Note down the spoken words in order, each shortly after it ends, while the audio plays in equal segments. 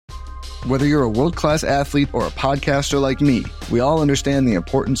Whether you're a world-class athlete or a podcaster like me, we all understand the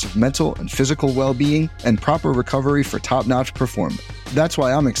importance of mental and physical well-being and proper recovery for top-notch performance. That's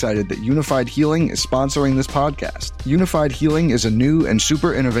why I'm excited that Unified Healing is sponsoring this podcast. Unified Healing is a new and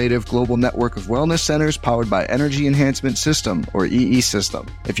super innovative global network of wellness centers powered by Energy Enhancement System, or EE System.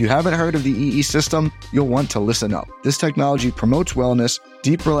 If you haven't heard of the EE System, you'll want to listen up. This technology promotes wellness,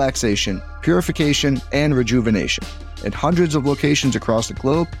 deep relaxation, purification, and rejuvenation. In hundreds of locations across the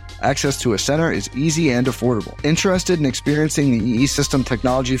globe, access to a center is easy and affordable. Interested in experiencing the EE System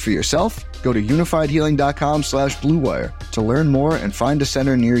technology for yourself? Go to unifiedhealing.com/bluewire to learn more and find a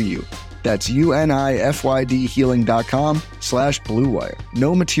center near you. That's unifydhealing.com/bluewire.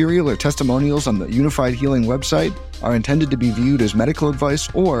 No material or testimonials on the Unified Healing website are intended to be viewed as medical advice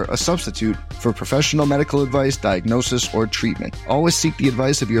or a substitute for professional medical advice, diagnosis, or treatment. Always seek the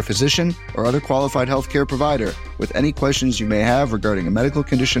advice of your physician or other qualified healthcare provider with any questions you may have regarding a medical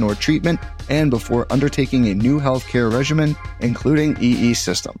condition or treatment and before undertaking a new healthcare regimen, including EE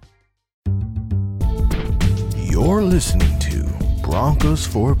System. You're listening to Broncos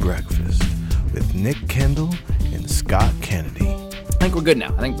for Breakfast with Nick Kendall and Scott Kennedy. I think we're good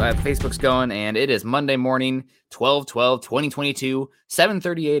now. I think Facebook's going, and it is Monday morning, 12/12/2022,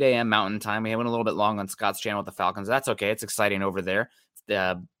 7:38 a.m. Mountain Time. We went a little bit long on Scott's channel with the Falcons. That's okay. It's exciting over there.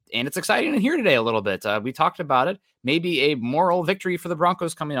 And it's exciting in here today a little bit. We talked about it. Maybe a moral victory for the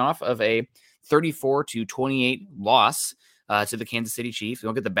Broncos coming off of a 34-28 loss to the Kansas City Chiefs.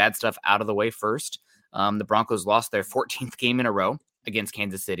 We'll get the bad stuff out of the way first. The Broncos lost their 14th game in a row against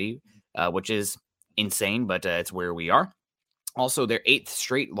Kansas City, which is insane, but it's where we are. Also, their 8th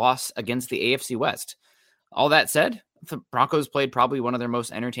straight loss against the AFC West. All that said, the Broncos played probably one of their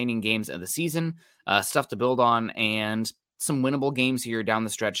most entertaining games of the season, stuff to build on, and some winnable games here down the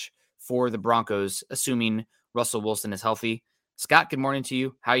stretch for the Broncos, assuming Russell Wilson is healthy. Scott, good morning to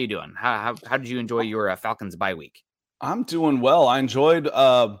you. How are you doing? How did you enjoy your Falcons bye week? I'm doing well. I enjoyed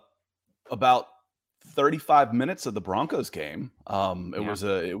about 35 minutes of the Broncos game. It was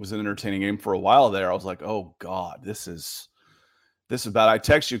an entertaining game for a while there. I was like, oh God, this is bad. I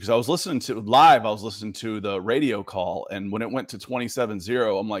text you because I was listening to the radio call, and when it went to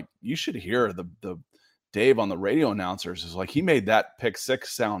 27-0, I'm like, you should hear the Dave on the radio announcers is like, he made that pick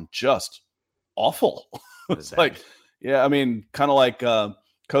six sound just awful. It's like, yeah, I mean, kind of like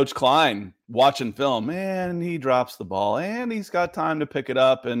Coach Klein watching film, man, he drops the ball and he's got time to pick it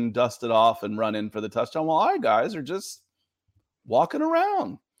up and dust it off and run in for the touchdown while our guys are just walking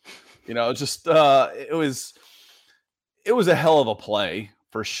around. You know, just it was a hell of a play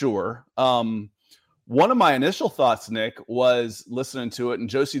for sure. One of my initial thoughts, Nick, was listening to it, and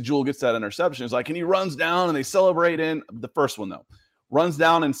Josie Jewell gets that interception. It's like, and he runs down and they celebrate in the first one, though. Runs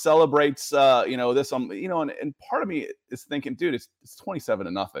down and celebrates, this, and part of me is thinking, dude, it's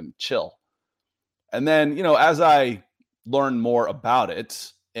 27-0, chill. And then, as I learn more about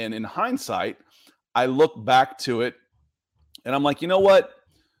it, and in hindsight, I look back to it and I'm like, you know what?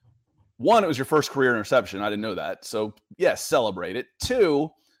 One, it was your first career interception. I didn't know that. So yes, celebrate it.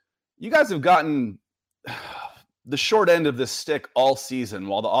 Two, you guys have gotten the short end of this stick all season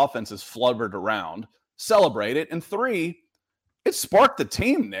while the offense is flubbered around. Celebrate it. And three, it sparked the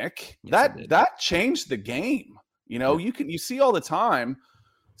team, Nick. Yes, that changed the game. You see all the time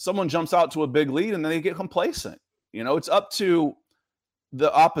someone jumps out to a big lead and then they get complacent. It's up to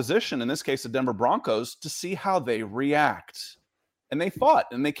the opposition, in this case the Denver Broncos, to see how they react. And they fought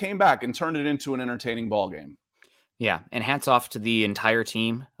and they came back and turned it into an entertaining ball game. Yeah, and hats off to the entire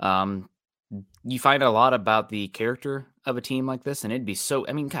team. You find a lot about the character of a team like this, and it'd be so.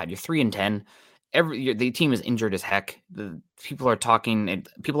 I mean, God, you're 3-10. The team is injured as heck. The people are talking, and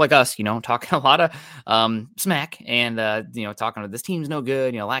people like us, talking a lot of smack, and talking about this team's no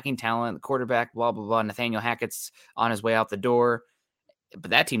good. Lacking talent, the quarterback, blah blah blah. Nathaniel Hackett's on his way out the door,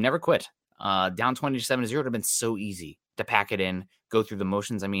 but that team never quit. Down 27-0 would have been so easy to pack it in, go through the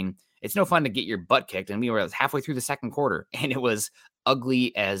motions. I mean, it's no fun to get your butt kicked, and we were halfway through the second quarter, and it was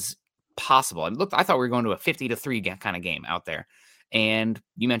ugly as possible. And I thought we were going to a 50-3 kind of game out there. And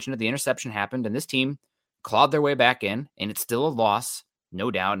you mentioned that the interception happened, and this team clawed their way back in, and it's still a loss,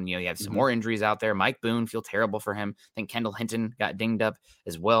 no doubt. And you have some more injuries out there. Mike Boone, feel terrible for him. I think Kendall Hinton got dinged up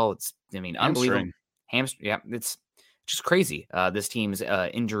as well. Unbelievable. Hamstring. Yeah, it's just crazy. This team's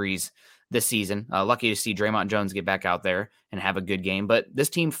injuries this season. Lucky to see Draymond Jones get back out there and have a good game. But this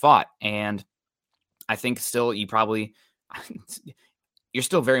team fought, and I think still you're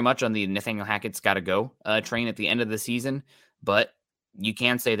still very much on the Nathaniel Hackett's got to go train at the end of the season. But you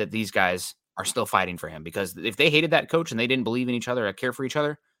can say that these guys are still fighting for him, because if they hated that coach and they didn't believe in each other or care for each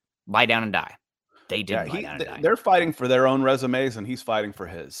other, lie down and die. they didn't lie down and die. They're fighting for their own resumes, and he's fighting for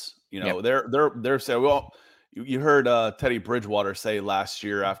his. They're saying, well, you heard Teddy Bridgewater say last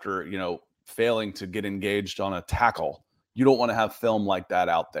year after failing to get engaged on a tackle, you don't want to have film like that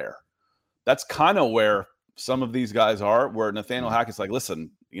out there. That's kind of where some of these guys are. Where Nathaniel Hackett's like,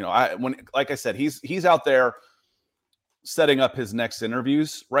 listen, like I said, he's out there setting up his next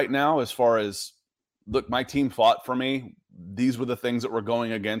interviews right now. As far as, look, my team fought for me. These were the things that were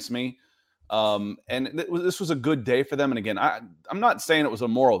going against me. And this was a good day for them. And again, I'm not saying it was a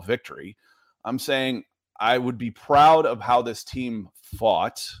moral victory. I'm saying I would be proud of how this team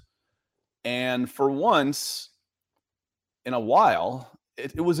fought. And for once in a while,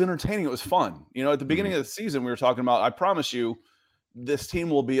 it was entertaining. It was fun. At the beginning of the season, we were talking about, I promise you, this team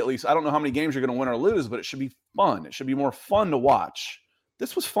will be at least, I don't know how many games you're going to win or lose, but it should be fun. It should be more fun to watch.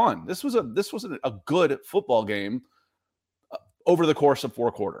 This was fun. This was a good football game over the course of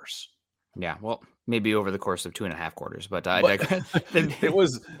 4 quarters. Yeah, well, maybe over the course of 2.5 quarters, but it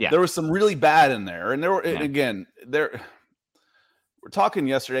was. Yeah. There was some really bad in there, and we're talking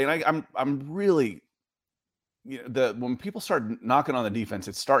yesterday, and I'm really, when people start knocking on the defense,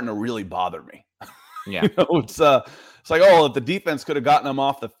 it's starting to really bother me. Yeah, it's like, oh, if the defense could have gotten them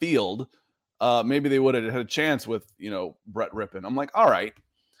off the field, maybe they would have had a chance with Brett Rippon. I'm like, all right.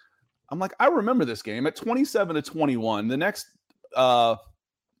 I remember this game at 27-21.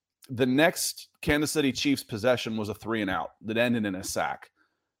 The next Kansas City Chiefs possession was a 3-and-out that ended in a sack.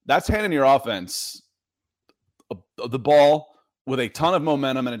 That's handing your offense the ball with a ton of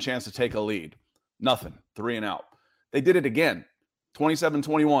momentum and a chance to take a lead. Nothing. 3-and-out. They did it again.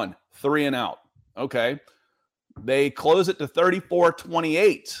 27-21. 3-and-out. Okay. They close it to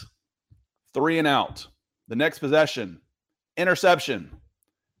 34-28. 3-and-out. The next possession. Interception.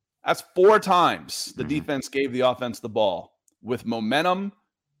 That's 4 times the defense gave the offense the ball with momentum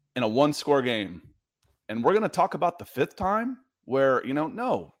in a 1-score game. And we're going to talk about the 5th time where,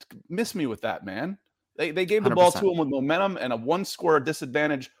 no, miss me with that, man. They gave the 100%. Ball to him with momentum and a 1-score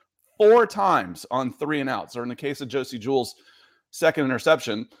disadvantage 4 times on 3-and-outs. Or in the case of Josie Jewell's second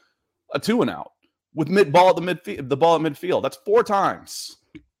interception, a 2-and-out with the ball at midfield. That's 4 times.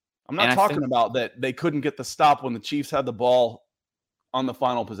 I'm not talking about that they couldn't get the stop when the Chiefs had the ball on the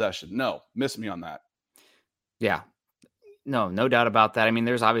final possession. No, miss me on that. Yeah. No doubt about that. I mean,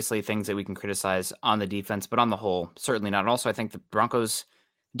 there's obviously things that we can criticize on the defense, but on the whole, certainly not. And also, I think the Broncos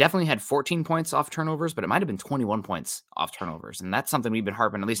definitely had 14 points off turnovers, but it might have been 21 points off turnovers. And that's something we've been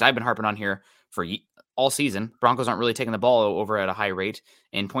harping, at least I've been harping on here for all season. Broncos aren't really taking the ball over at a high rate,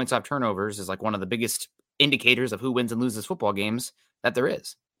 and points off turnovers is like one of the biggest indicators of who wins and loses football games that there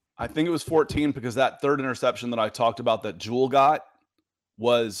is. I think it was 14 because that third interception that I talked about that Jewell got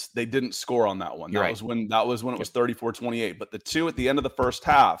was they didn't score on that one. That was when it was 34-28. But the 2 at the end of the first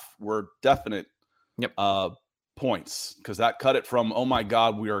half were definite points, because that cut it from, oh my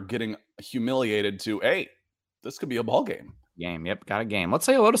God, we are getting humiliated, to, hey, this could be a ball game. Yep, got a game. Let's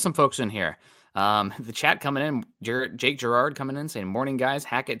say hello to some folks in here. The chat coming in, Jake Gerard coming in saying, morning guys.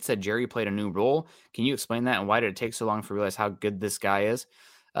 Hackett said Jerry played a new role. Can you explain that, and why did it take so long to realize how good this guy is?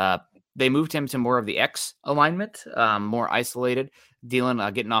 They moved him to more of the X alignment, more isolated,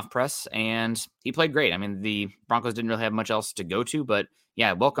 getting off press, and he played great. I mean, the Broncos didn't really have much else to go to, but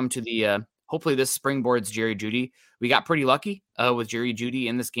yeah, welcome to the, hopefully this springboards Jerry Jeudy. We got pretty lucky with Jerry Jeudy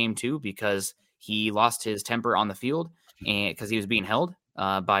in this game too, because he lost his temper on the field and because he was being held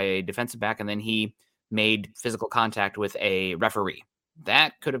by a defensive back, and then he made physical contact with a referee.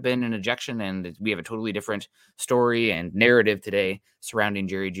 That could have been an ejection, and we have a totally different story and narrative today surrounding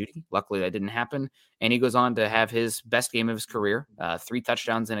Jerry Jeudy. Luckily, that didn't happen, and he goes on to have his best game of his career, 3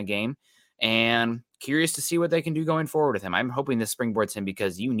 touchdowns in a game, and curious to see what they can do going forward with him. I'm hoping this springboards him,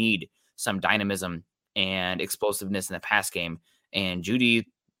 because you need some dynamism and explosiveness in the pass game, and Jeudy,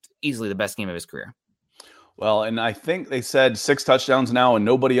 easily the best game of his career. Well, and I think they said 6 touchdowns now, and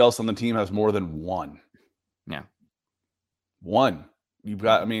nobody else on the team has more than 1. Yeah. 1. You've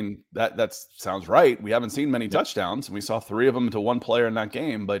got, I mean, that sounds right. We haven't seen many touchdowns, and we saw 3 of them to 1 player in that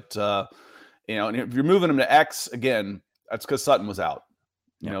game. But, and if you're moving him to X again, that's because Sutton was out.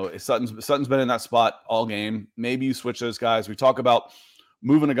 Sutton's been in that spot all game. Maybe you switch those guys. We talk about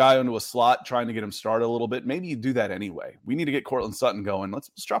moving a guy into a slot, trying to get him started a little bit. Maybe you do that anyway. We need to get Cortland Sutton going.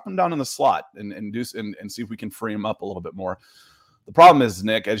 Let's drop him down in the slot and see if we can free him up a little bit more. The problem is,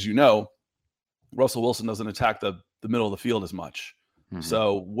 Nick, as you know, Russell Wilson doesn't attack the middle of the field as much. Mm-hmm.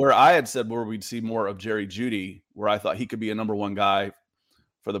 So where I had said where we'd see more of Jerry Jeudy, where I thought he could be a number 1 guy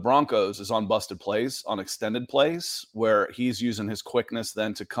for the Broncos, is on busted plays, on extended plays, where he's using his quickness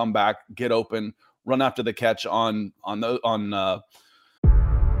then to come back, get open, run after the catch on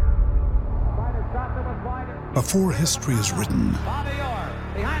Before history is written,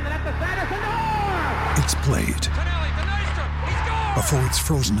 it's played. Before it's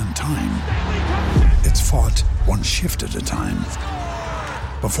frozen in time, it's fought one shift at a time.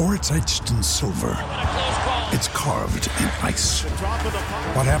 Before it's etched in silver, it's carved in ice.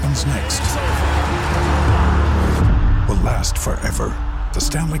 What happens next will last forever. The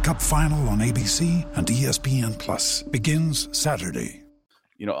Stanley Cup Final on ABC and ESPN Plus begins Saturday.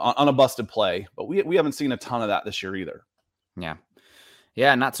 On a busted play, but we haven't seen a ton of that this year either.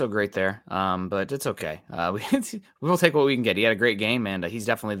 Yeah, not so great there, but it's okay. We'll take what we can get. He had a great game, and he's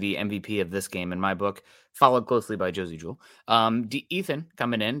definitely the MVP of this game in my book, followed closely by Josie Jewell. Ethan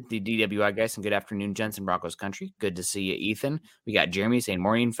coming in, the DWI guys, and good afternoon, gents in Broncos country. Good to see you, Ethan. We got Jeremy saying,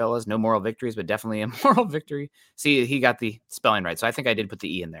 morning, fellas. No moral victories, but definitely a moral victory. See, he got the spelling right, so I think I did put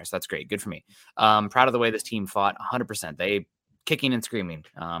the E in there, so that's great. Good for me. Proud of the way this team fought, 100%. They kicking and screaming.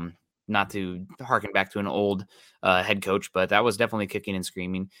 Not to harken back to an old head coach, but that was definitely kicking and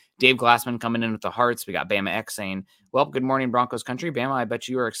screaming. Dave Glassman coming in with the hearts. We got Bama X saying, well, good morning, Broncos country. Bama, I bet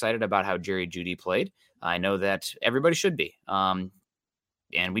you are excited about how Jerry Jeudy played. I know that everybody should be. And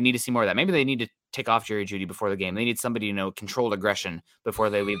we need to see more of that. Maybe they need to take off Jerry Jeudy before the game. They need somebody, controlled aggression before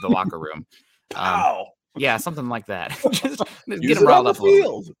they leave the locker room. Yeah, something like that. Just get them riled up a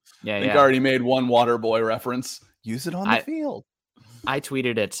little. Yeah, I think I already made one water boy reference. Use it on the field. I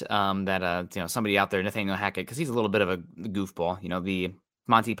tweeted it that somebody out there, Nathaniel Hackett, because he's a little bit of a goofball. The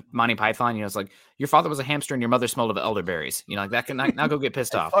Monty Python. It's like your father was a hamster and your mother smelled of elderberries. Like that can now go get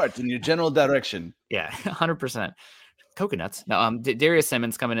pissed off. Fart in your general direction. Yeah, 100%. Coconuts. Now, Darius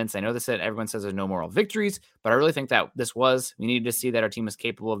Simmons coming in saying, I know this said everyone says there's no moral victories, but I really think that we needed to see that our team is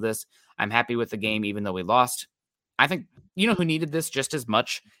capable of this. I'm happy with the game, even though we lost. I think who needed this just as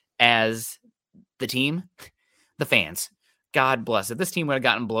much as the team, the fans. God bless. If this team would have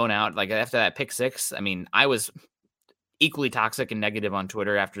gotten blown out, like after that pick six, I was equally toxic and negative on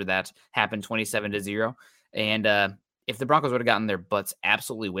Twitter after that happened 27-0. And if the Broncos would have gotten their butts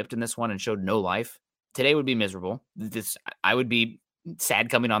absolutely whipped in this one and showed no life, today would be miserable. I would be sad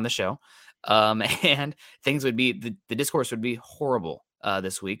coming on the show. And things would be, the discourse would be horrible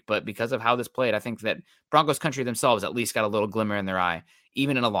this week. But because of how this played, I think that Broncos country themselves at least got a little glimmer in their eye,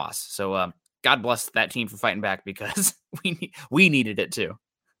 even in a loss. So, God bless that team for fighting back because we needed it too.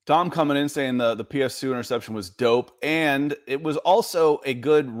 Dom coming in saying the PS2 interception was dope, and it was also a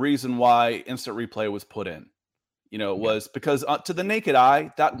good reason why instant replay was put in. It was because to the naked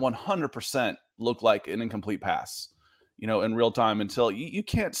eye, that 100% looked like an incomplete pass, in real time until you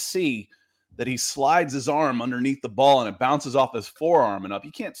can't see that he slides his arm underneath the ball and it bounces off his forearm and up.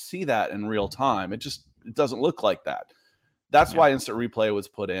 You can't see that in real time. It doesn't look like that. That's why instant replay was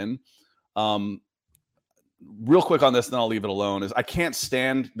put in. Real quick on this, and then I'll leave it alone, is I can't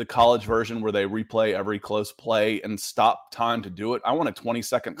stand the college version where they replay every close play and stop time to do it. I want a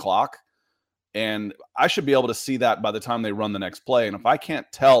 20-second clock, and I should be able to see that by the time they run the next play. And if I can't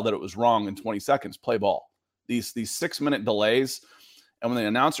tell that it was wrong in 20 seconds, play ball. These 6-minute delays, and when the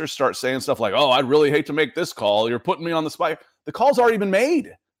announcers start saying stuff like, oh, I'd really hate to make this call, you're putting me on the spot. The call's already been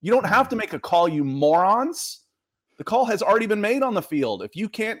made. You don't have to make a call, you morons. The call has already been made on the field. If you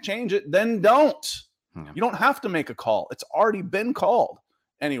can't change it, then don't. You don't have to make a call. It's already been called.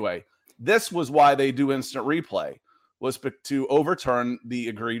 Anyway, this was why they do instant replay, was to overturn the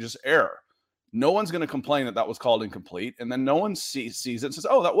egregious error. No one's going to complain that was called incomplete, and then no one sees it and says,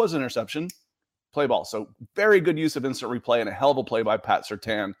 oh, that was an interception. Play ball. So very good use of instant replay and a hell of a play by Pat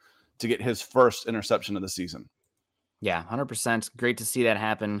Surtain to get his first interception of the season. Yeah, 100%. Great to see that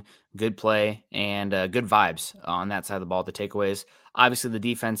happen. Good play and good vibes on that side of the ball. The takeaways. Obviously, the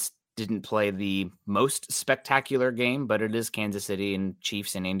defense didn't play the most spectacular game, but it is Kansas City and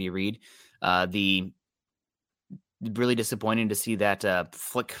Chiefs and Andy Reid. The really disappointing to see that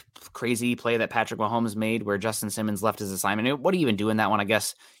flick crazy play that Patrick Mahomes made where Justin Simmons left his assignment. What do you even do in that one? I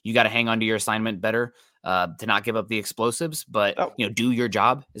guess you got to hang on to your assignment better to not give up the explosives, but do your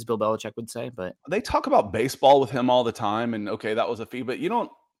job, as Bill Belichick would say. But they talk about baseball with him all the time, and okay, that was a feed, but you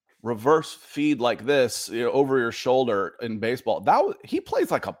don't reverse feed like this over your shoulder in baseball. He plays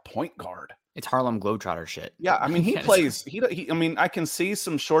like a point guard. It's Harlem Globetrotter shit. Yeah, he plays. I can see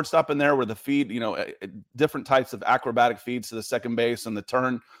some shortstop in there where the feed, different types of acrobatic feeds to the second base and the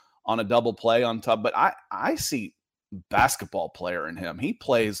turn on a double play on top. But I see basketball player in him. He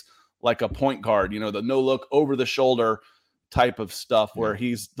plays like a point guard. The no look over the shoulder type of stuff where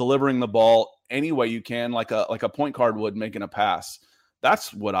he's delivering the ball any way you can, like a point guard would making a pass.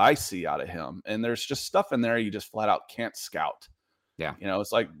 That's what I see out of him. And there's just stuff in there you just flat out can't scout. Yeah.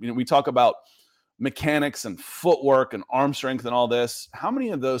 It's like, we talk about mechanics and footwork and arm strength and all this. How many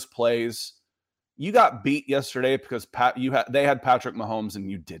of those plays, you got beat yesterday because they had Patrick Mahomes and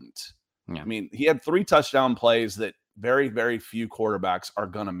you didn't. Yeah. I mean, he had 3 touchdown plays that very, very few quarterbacks are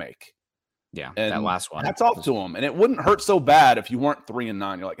going to make. Yeah, and that last one. Hats off to him. And it wouldn't hurt so bad if you weren't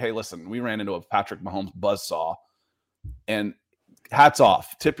 3-9. You're like, hey, listen, we ran into a Patrick Mahomes buzzsaw. And hats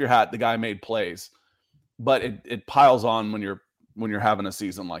off. Tip your hat. The guy made plays. But it piles on when you're having a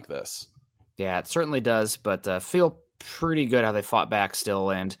season like this. Yeah, it certainly does. But feel pretty good how they fought back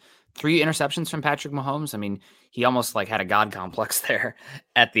still. And 3 interceptions from Patrick Mahomes. I mean, he almost like had a God complex there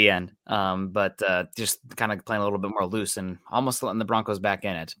at the end. But just kind of playing a little bit more loose and almost letting the Broncos back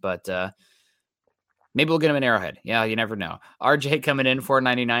in it. But maybe we'll get him an Arrowhead. Yeah, you never know. RJ coming in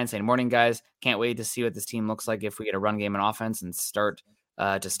 499 saying, morning, guys. Can't wait to see what this team looks like if we get a run game and offense and start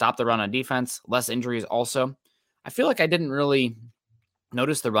to stop the run on defense. Less injuries also. I feel like I didn't really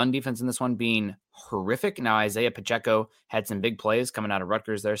notice the run defense in this one being horrific. Now, Isaiah Pacheco had some big plays coming out of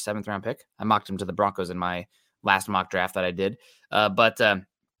Rutgers there, 7th round pick. I mocked him to the Broncos in my last mock draft that I did. But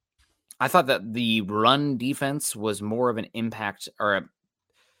I thought that the run defense was more of an impact, or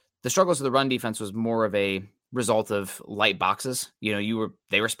the struggles of the run defense was more of a result of light boxes. You know,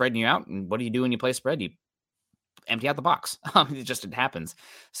 they were spreading you out, and what do you do when you play spread? You empty out the box. It happens.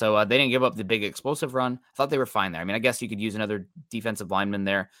 So they didn't give up the big explosive run. I thought they were fine there. I mean, I guess you could use another defensive lineman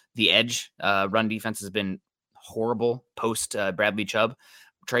there. The edge run defense has been horrible post Bradley Chubb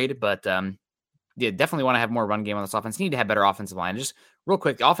trade, but yeah, definitely want to have more run game on this offense. Need to have better offensive line. Just real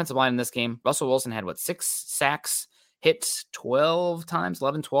quick, the offensive line in this game, Russell Wilson had 6 sacks, hit 12 times.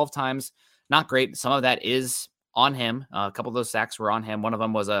 Not great. Some of that is on him. A couple of those sacks were on him. One of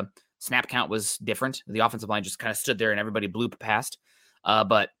them was a snap count was different. The offensive line just kind of stood there and everybody blew past.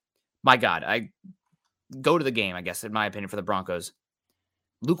 But my God, I go to the game, I guess, in my opinion, for the Broncos.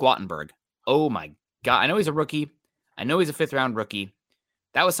 Luke Wattenberg. Oh my God. I know he's a rookie. I know he's a 5th round rookie.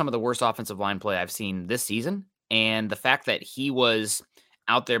 That was some of the worst offensive line play I've seen this season. And the fact that he was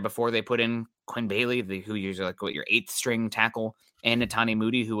out there before they put in Quinn Bailey, who usually like your 8th string tackle, and Netanya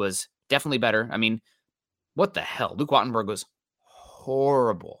Moody, who was definitely better. I mean, what the hell? Luke Wattenberg was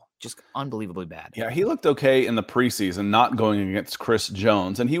horrible. Just unbelievably bad. Yeah, he looked okay in the preseason, not going against Chris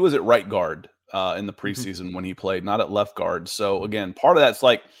Jones. And he was at right guard in the preseason when he played, not at left guard. So, again, part of that's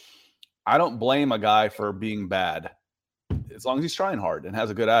like, I don't blame a guy for being bad as long as he's trying hard and has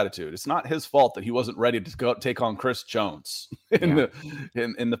a good attitude. It's not his fault that he wasn't ready to go take on Chris Jones in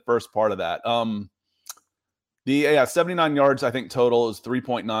the first part of that. 79 yards, I think, total is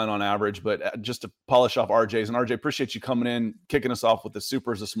 3.9 on average. But just to polish off RJ's, and RJ, appreciate you coming in, kicking us off with the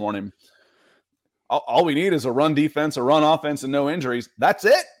supers this morning. All we need is a run defense, a run offense, and no injuries. That's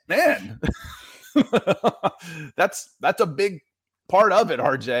it, man. that's a big part of it,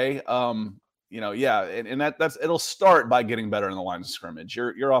 RJ. And that's it'll start by getting better in the line of scrimmage.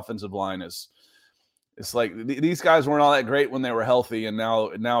 Your offensive line it's like these guys weren't all that great when they were healthy, and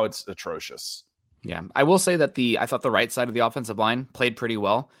now it's atrocious. Yeah, I will say that I thought the right side of the offensive line played pretty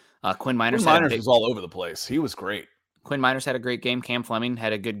well. Quinn Miners was all over the place. He was great. Quinn Miners had a great game. Cam Fleming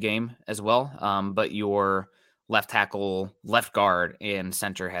had a good game as well. But your left tackle, left guard, and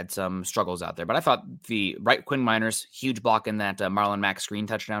center had some struggles out there. But I thought Quinn Miners, huge block in that Marlon Mack screen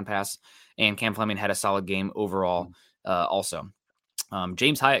touchdown pass, and Cam Fleming had a solid game overall also.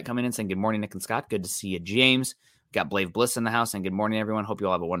 James Hyatt coming in saying, good morning, Nick and Scott. Good to see you, James. Got Blave Bliss in the house, and good morning, everyone. Hope you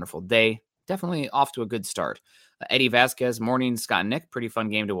all have a wonderful day. Definitely off to a good start. Eddie Vasquez, morning, Scott and Nick. Pretty fun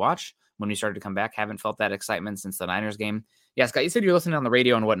game to watch when we started to come back. Haven't felt that excitement since the Niners game. Yeah, Scott, you said you're listening on the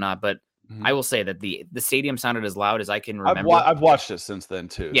radio and whatnot, but I will say that the stadium sounded as loud as I can remember. I've watched it since then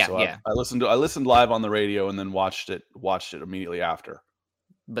too. Yeah, so yeah. I listened live on the radio and then watched it immediately after.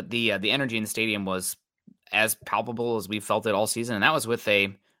 But the energy in the stadium was as palpable as we felt it all season, and that was with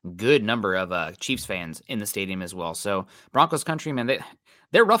a good number of Chiefs fans in the stadium as well. So Broncos country, man,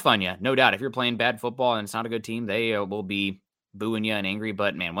 they're rough on you, no doubt. If you're playing bad football and it's not a good team, they will be booing you and angry.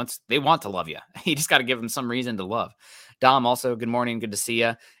 But man, once they want to love you, you just got to give them some reason to love. Dom, also, good morning. Good to see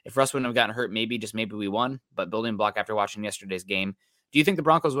you. If Russ wouldn't have gotten hurt, maybe we won. But building block after watching yesterday's game. Do you think the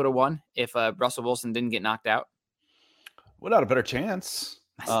Broncos would have won if Russell Wilson didn't get knocked out? Would have had a better chance.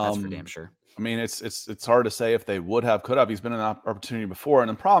 That's for damn sure. I mean, it's hard to say if they would have, could have. He's been an opportunity before. And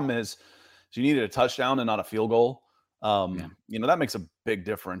the problem is you needed a touchdown and not a field goal. That makes a big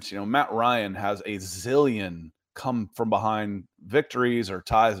difference. Matt Ryan has a zillion come from behind victories or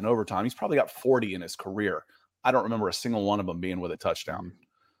ties in overtime. He's probably got 40 in his career. I don't remember a single one of them being with a touchdown.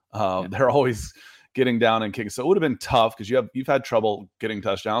 They're always getting down and kicking. So it would have been tough because you've had trouble getting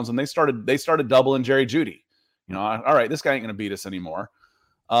touchdowns, and they started doubling Jerry Jeudy. All right, this guy ain't going to beat us anymore.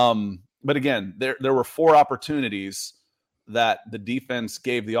 But again, there were 4 opportunities that the defense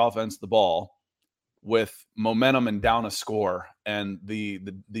gave the offense the ball, with momentum and down a score, and the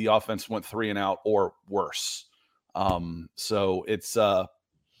offense went 3 and out or worse. So it's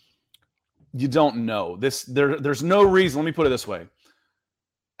you don't know this. There's no reason. Let me put it this way: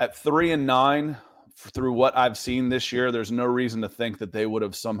 at 3-9, through what I've seen this year, there's no reason to think that they would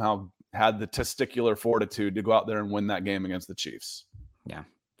have somehow had the testicular fortitude to go out there and win that game against the Chiefs. Yeah,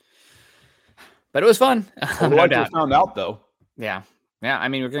 but it was fun. We'd like to have found out, though. Yeah. I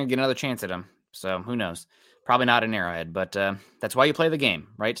mean, we're going to get another chance at them, so who knows? Probably not an Arrowhead, but that's why you play the game,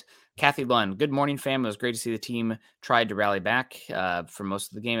 right? Kathy Lund, good morning, fam. It was great to see the team tried to rally back. For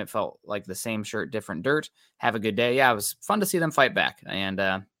most of the game, it felt like the same shirt, different dirt. Have a good day. Yeah, it was fun to see them fight back,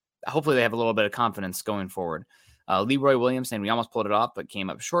 and hopefully they have a little bit of confidence going forward. Leroy Williams saying we almost pulled it off, but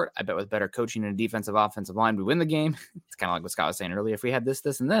came up short. I bet with better coaching and a defensive offensive line, we win the game. It's kind of like what Scott was saying earlier. If we had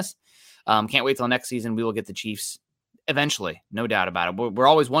this, and this, can't wait till next season. We will get the Chiefs eventually, no doubt about it. We're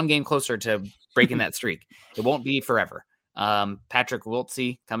always one game closer to breaking that streak. It won't be forever. Patrick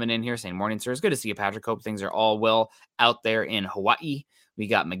Wiltsey coming in here saying, morning, sir. It's good to see you, Patrick. Hope things are all well out there in Hawaii. We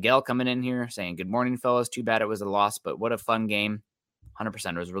got Miguel coming in here saying, good morning, fellas. Too bad it was a loss, but what a fun game.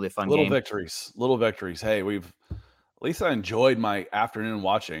 100%. It was a really fun game. Little victories. Hey, at least I enjoyed my afternoon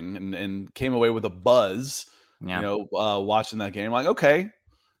watching and came away with a buzz, watching that game. Like, okay,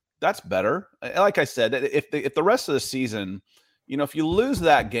 that's better. Like I said, if the rest of the season, if you lose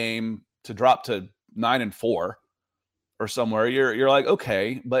that game to drop to 9-4 or somewhere, you're like,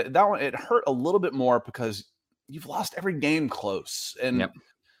 okay, but that one, it hurt a little bit more because you've lost every game close. And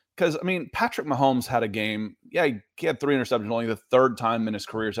because, I mean, Patrick Mahomes had a game. Yeah, he had 3 interceptions, only the third time in his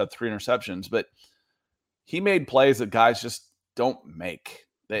career he's had 3 interceptions, but he made plays that guys just don't make.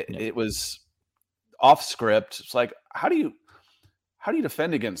 It was off script. It's like, how do you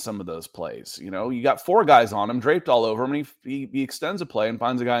defend against some of those plays? You got 4 guys on him, draped all over him, and he extends a play and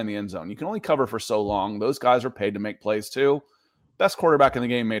finds a guy in the end zone. You can only cover for so long. Those guys are paid to make plays too. Best quarterback in the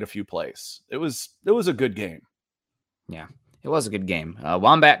game made a few plays. It was a good game. Yeah, it was a good game.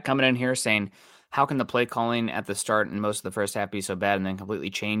 Wombat coming in here saying, how can the play calling at the start and most of the first half be so bad and then completely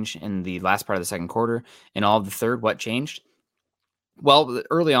change in the last part of the second quarter and all of the third? What changed? Well,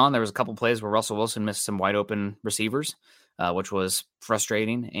 early on, there was a couple plays where Russell Wilson missed some wide open receivers, which was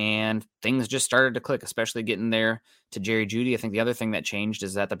frustrating, and things just started to click, especially getting there to Jerry Jeudy. I think the other thing that changed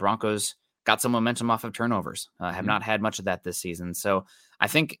is that the Broncos got some momentum off of turnovers, have not had much of that this season. So I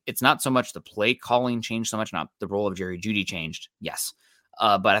think it's not so much the play calling changed so much, not the role of Jerry Jeudy changed. Yes.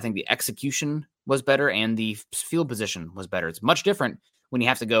 But I think the execution was better and the field position was better. It's much different when you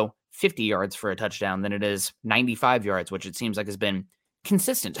have to go 50 yards for a touchdown than it is 95 yards, which it seems like has been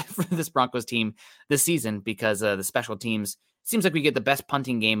consistent for this Broncos team this season because the special teams, seems like we get the best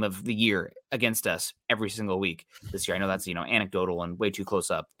punting game of the year against us every single week this year. I know that's, anecdotal and way too close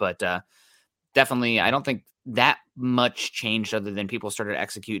up, but definitely I don't think that much changed other than people started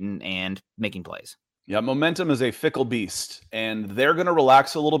executing and making plays. Yeah, momentum is a fickle beast, and they're going to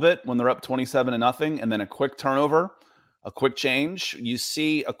relax a little bit when they're up 27-0, and then a quick turnover, a quick change. You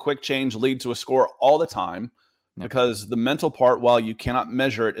see a quick change lead to a score all the time because the mental part, while you cannot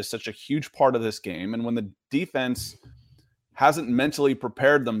measure it, is such a huge part of this game. And when the defense hasn't mentally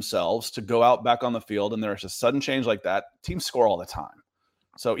prepared themselves to go out back on the field and there's a sudden change like that, teams score all the time.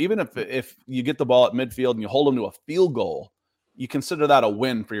 So even if you get the ball at midfield and you hold them to a field goal, you consider that a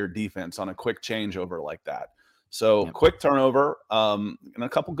win for your defense on a quick changeover like that. So quick turnover and a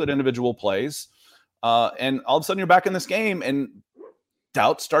couple good individual plays. And all of a sudden you're back in this game and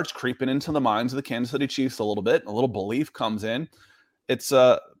doubt starts creeping into the minds of the Kansas City Chiefs a little bit. A little belief comes in. It's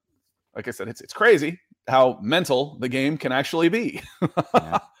like I said, it's crazy how mental the game can actually be.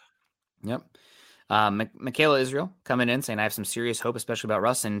 Yep. Michaela Israel coming in saying, I have some serious hope, especially about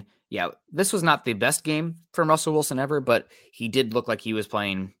Russ. And yeah, this was not the best game from Russell Wilson ever, but he did look like he was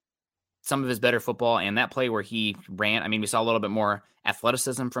playing some of his better football. And that play where he ran, I mean, we saw a little bit more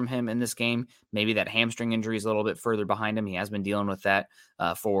athleticism from him in this game. Maybe that hamstring injury is a little bit further behind him. He has been dealing with that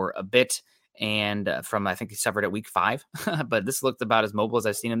for a bit. And I think he suffered at week 5, but this looked about as mobile as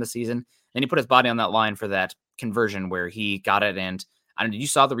I've seen him this season. And he put his body on that line for that conversion where he got it. And I don't know, you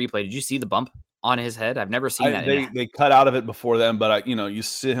saw the replay. Did you see the bump on his head? I've never seen that. They cut out of it before then, but you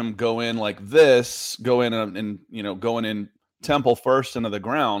see him go in like this, go in and going in temple first into the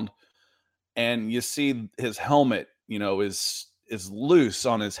ground, and you see his helmet, is loose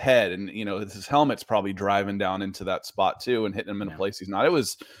on his head, and his helmet's probably driving down into that spot too and hitting him in a place he's not.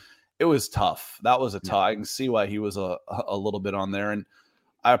 It was tough. That was a tough. I can see why he was a little bit on there, and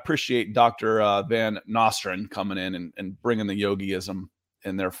I appreciate Dr. Van Nostrand coming in and bringing the yogiism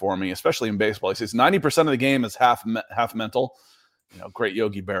in there for me, especially in baseball. He says 90% of the game is half mental. Great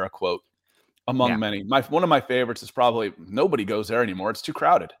Yogi Berra quote. among many. One of my favorites is probably nobody goes there anymore. It's too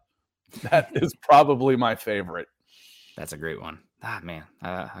crowded. That is probably my favorite. That's a great one. Man,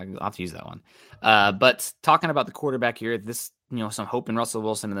 I'll have to use that one. But talking about the quarterback here, this, some hope in Russell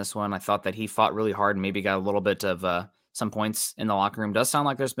Wilson in this one. I thought that he fought really hard and maybe got a little bit of some points in the locker room. Does sound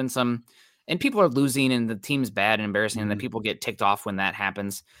like there's been some, and people are losing and the team's bad and embarrassing, and then people get ticked off when that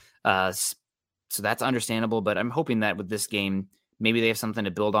happens. So that's understandable, but I'm hoping that with this game, maybe they have something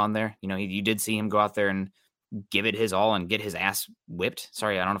to build on there. You did see him go out there and give it his all and get his ass whipped.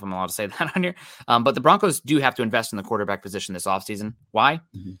 Sorry, I don't know if I'm allowed to say that on here. But the Broncos do have to invest in the quarterback position this offseason. Why?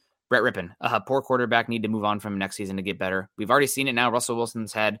 Brett Rippon, a poor quarterback, need to move on from next season to get better. We've already seen it now. Russell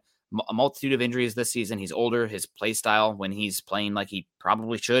Wilson's had a multitude of injuries this season. He's older. His play style, when he's playing like he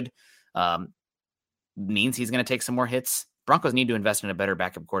probably should, means he's going to take some more hits. Broncos need to invest in a better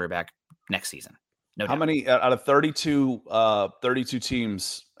backup quarterback next season. No doubt. How many out of 32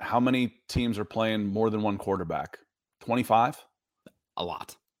 teams, how many teams are playing more than one quarterback? 25? A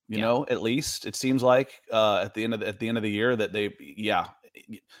lot. You know, at least it seems like at the end of the year that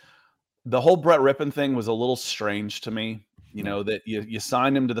the whole Brett Rippon thing was a little strange to me. You know, that you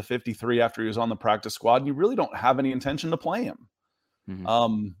signed him to the 53 after he was on the practice squad, and you really don't have any intention to play him.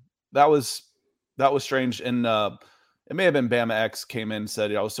 That was strange. And it may have been Bama X came in and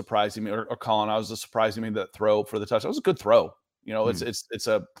said, I was surprising me, or Colin, I was surprising me that throw for the touchdown. It was a good throw. It's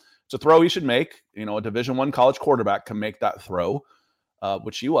a throw he should make. A Division I college quarterback can make that throw,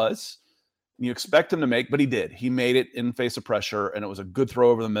 which he was. You expect him to make, but he did. He made it in face of pressure, and it was a good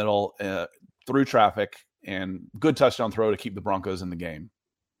throw over the middle, through traffic, and good touchdown throw to keep the Broncos in the game.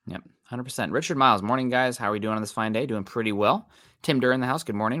 Yep, 100%. Richard Miles, morning, guys. How are we doing on this fine day? Doing pretty well. Tim Durr in the house.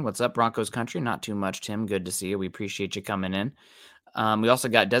 Good morning. What's up, Broncos country? Not too much, Tim. Good to see you. We appreciate you coming in. We also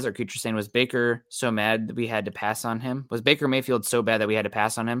got Desert Creature saying, was Baker so mad that we had to pass on him? Was Baker Mayfield so bad that we had to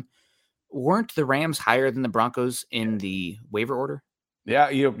pass on him? Weren't the Rams higher than the Broncos in the waiver order? Yeah,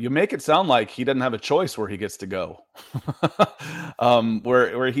 you make it sound like he doesn't have a choice where he gets to go.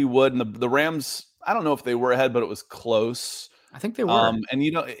 Where he would. And the Rams, I don't know if they were ahead, but it was close. I think they were. And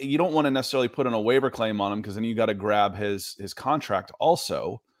you don't want to necessarily put in a waiver claim on him, because then you got to grab his contract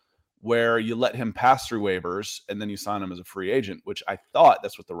also, where you let him pass through waivers and then you sign him as a free agent, which I thought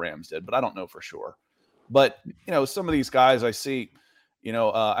that's what the Rams did, but I don't know for sure. But some of these guys I see,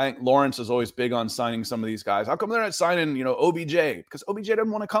 I think Lawrence is always big on signing some of these guys. How come they're not signing, OBJ? Because OBJ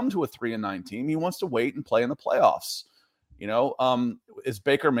doesn't want to come to a 3-9 team. He wants to wait and play in the playoffs. Is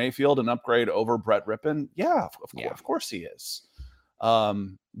Baker Mayfield an upgrade over Brett Rippon? Yeah, of course he is.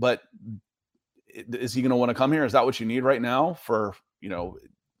 But is he going to want to come here? Is that what you need right now for,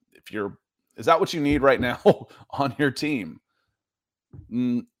 is that what you need right now on your team?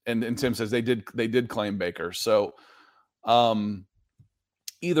 And Tim says they did claim Baker. So,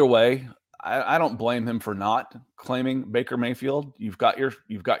 either way, I don't blame him for not claiming Baker Mayfield. You've got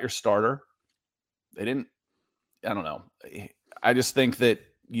your starter. They didn't. I don't know. I just think that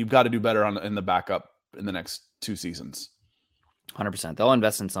you've got to do better in the backup in the next 2 seasons. 100%. They'll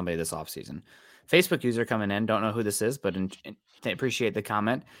invest in somebody this offseason. Facebook user coming in. Don't know who this is, but appreciate the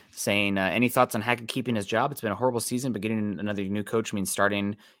comment saying, any thoughts on Hackett keeping his job? It's been a horrible season, but getting another new coach means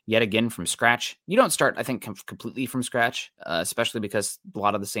starting yet again from scratch. You don't start, I think, completely from scratch, especially because a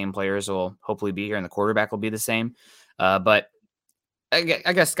lot of the same players will hopefully be here and the quarterback will be the same. But I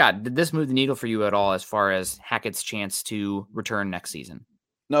guess, Scott, did this move the needle for you at all as far as Hackett's chance to return next season?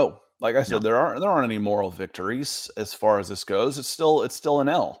 No. Like I said, there aren't any moral victories as far as this goes. It's still an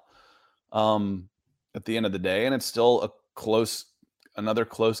L at the end of the day, and it's still another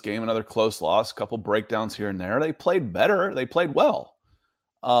close game, another close loss, a couple breakdowns here and there. They played better, they played well,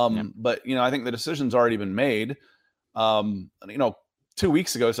 but I think the decision's already been made. 2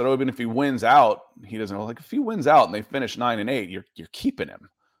 weeks ago, I said, even if he wins out, he doesn't know. Like, if he wins out and they finish 9-8, you're keeping him.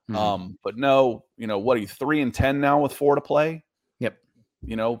 But no, what are you, 3-10 now with 4 to play? Yep.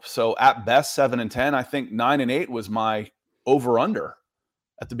 So at best 7-10. I think 9-8 was my over/under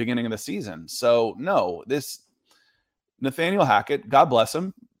at the beginning of the season. So no, this Nathaniel Hackett, God bless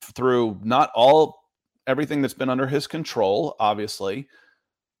him, through not everything that's been under his control, obviously.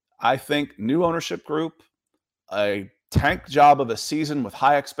 I think new ownership group, a tank job of a season with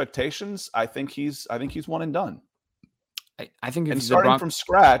high expectations. I think he's one and done. I think if starting from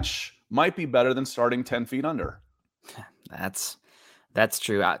scratch might be better than starting 10 feet under. That's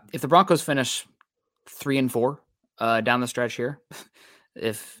true. If the Broncos finish 3-4 down the stretch here,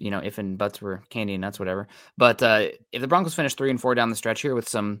 if and buts were candy and nuts, whatever. But if the Broncos finish 3-4 down the stretch here with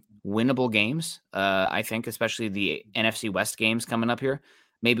some winnable games, I think especially the NFC West games coming up here,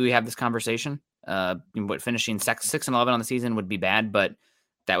 maybe we have this conversation. Finishing 6-11 on the season would be bad, but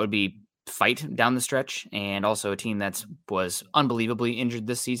that would be fight down the stretch, and also a team that was unbelievably injured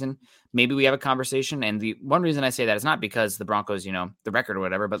this season. Maybe we have a conversation. And the one reason I say that is not because the Broncos, the record or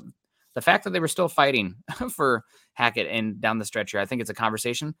whatever, but the fact that they were still fighting for Hackett and down the stretch here, I think it's a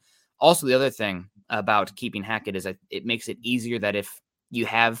conversation. Also, the other thing about keeping Hackett is that it makes it easier that if you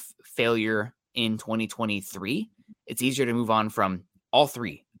have failure in 2023, it's easier to move on from all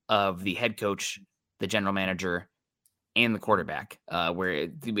three of the head coach, the general manager, and the quarterback, where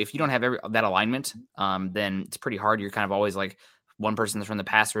if you don't have that alignment, then it's pretty hard. You're kind of always like one person's from the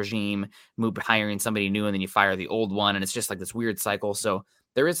past regime, hiring somebody new, and then you fire the old one. And it's just like this weird cycle. So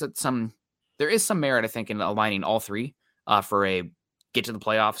there is some merit, I think, in aligning all three for a get to the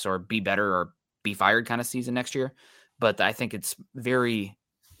playoffs or be better or be fired kind of season next year. But I think it's very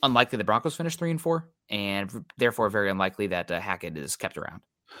unlikely the Broncos finish 3-4, and therefore very unlikely that Hackett is kept around.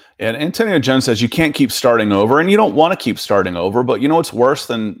 And Antonio Jones says you can't keep starting over, and you don't want to keep starting over. But you know what's worse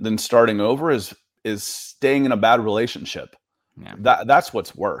than starting over is staying in a bad relationship. Yeah. That's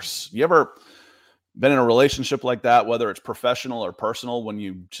what's worse. You ever been in a relationship like that, whether it's professional or personal, when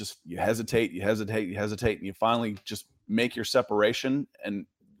you hesitate, and you finally just make your separation, and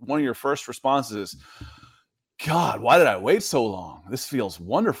one of your first responses is, God, why did I wait so long? This feels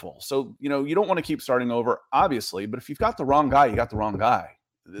wonderful. So, you don't want to keep starting over, obviously, but if you've got the wrong guy, you got the wrong guy.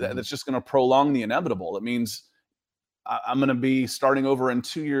 That's just going to prolong the inevitable. It means I'm going to be starting over in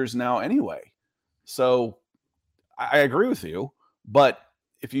 2 years now anyway. So I agree with you, but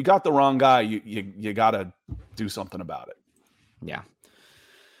if you got the wrong guy, you got to do something about it. Yeah.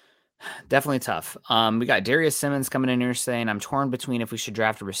 Definitely tough. We got Darius Simmons coming in here saying, I'm torn between if we should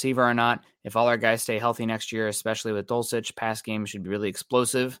draft a receiver or not. If all our guys stay healthy next year, especially with Dulcich, pass game should be really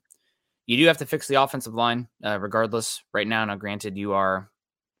explosive. You do have to fix the offensive line regardless right now. Now, granted, you are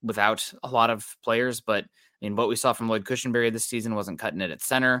without a lot of players, but what we saw from Lloyd Cushenberry this season wasn't cutting it at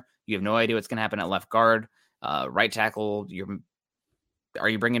center. You have no idea what's going to happen at left guard. Right tackle, are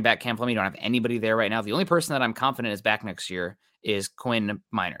you bringing back Cam Fleming? You don't have anybody there right now. The only person that I'm confident is back next year is Quinn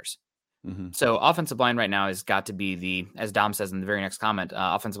Miners. Mm-hmm. So offensive line right now has got to be as Dom says in the very next comment,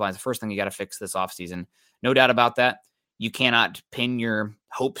 offensive line is the first thing you got to fix this offseason. No doubt about that. You cannot pin your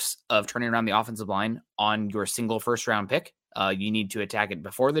hopes of turning around the offensive line on your single first round pick. You need to attack it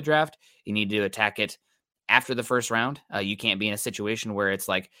before the draft. You need to attack it after the first round. You can't be in a situation where it's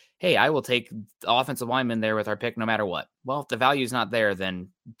like, hey, I will take the offensive lineman there with our pick no matter what. Well, if the value is not there, then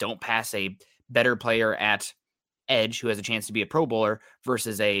don't pass a better player at edge who has a chance to be a Pro Bowler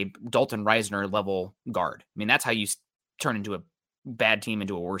versus a Dalton Reisner level guard. That's how you turn into a bad team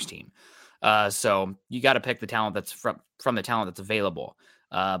into a worse team. So you got to pick the talent that's from the talent that's available.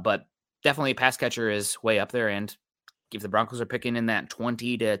 But definitely pass catcher is way up there. And if the Broncos are picking in that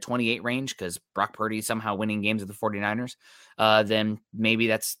 20 to 28 range, because Brock Purdy somehow winning games with the 49ers, then maybe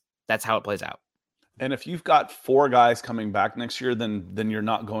that's how it plays out. And if you've got 4 guys coming back next year, then you're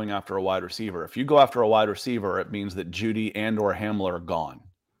not going after a wide receiver. If you go after a wide receiver, it means that Judy and or Hamler are gone.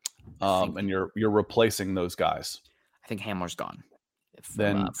 And you're replacing those guys. I think Hamler's gone.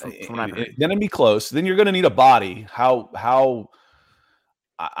 Then it'd be close. Then you're going to need a body.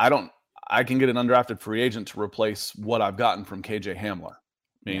 I can get an undrafted free agent to replace what I've gotten from KJ Hamler.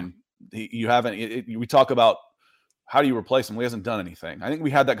 We talk about how do you replace him? He hasn't done anything. I think we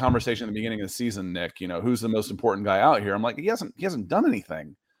had that conversation at the beginning of the season, Nick, who's the most important guy out here? I'm like, he hasn't done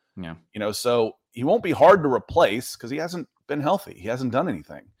anything. Yeah. So he won't be hard to replace because he hasn't been healthy. He hasn't done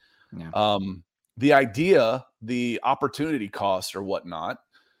anything. Yeah. The idea, the opportunity cost or whatnot,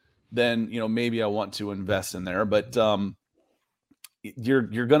 then, maybe I want to invest in there, but you're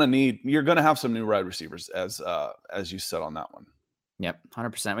going to have some new wide receivers as you said on that one. Yep,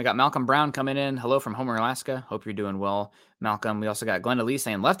 100%. We got Malcolm Brown coming in. Hello from Homer, Alaska. Hope you're doing well, Malcolm. We also got Glenda Lee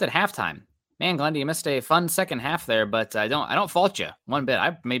saying left at halftime. Man, Glenda, you missed a fun second half there, but I don't fault you one bit.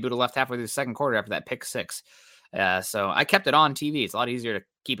 I maybe would have left halfway through the second quarter after that pick 6. So I kept it on TV. It's a lot easier to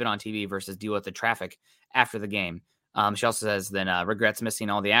keep it on TV versus deal with the traffic after the game. She also says then regrets missing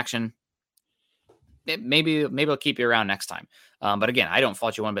all the action. Maybe it'll keep you around next time. But again, I don't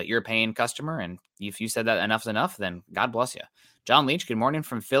fault you one bit. You're a paying customer, and if you said that enough's enough, then God bless you. John Leach, good morning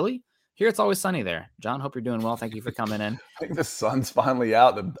from Philly. Here it's always sunny there. John, hope you're doing well. Thank you for coming in. I think the sun's finally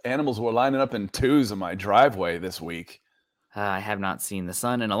out. The animals were lining up in twos in my driveway this week. I have not seen the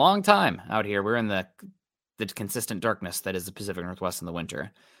sun in a long time out here. We're in the consistent darkness that is the Pacific Northwest in the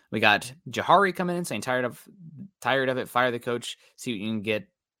winter. We got Jahari coming in saying tired of it. Fire the coach. See what you can get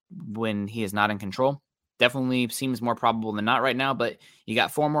when he is not in control. Definitely seems more probable than not right now, but you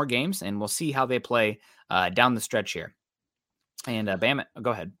got 4 more games and we'll see how they play down the stretch here. And Bam, go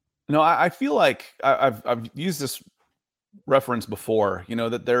ahead. No, I feel like I've used this referenced before,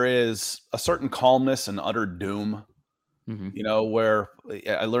 that there is a certain calmness and utter doom, where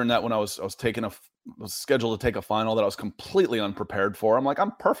I learned that when I was scheduled to take a final that I was completely unprepared for. I'm like,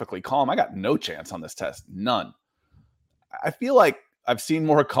 I'm perfectly calm. I got no chance on this test. None. I feel like I've seen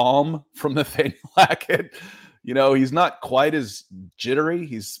more calm from Nathaniel Hackett. He's not quite as jittery.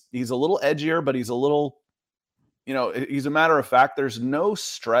 He's a little edgier, but he's a little, he's a matter of fact. There's no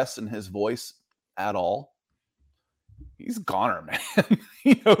stress in his voice at all. He's a goner, man.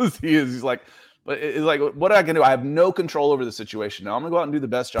 He knows he is. He's like, but it's like, what I can do? I have no control over the situation. Now I'm gonna go out and do the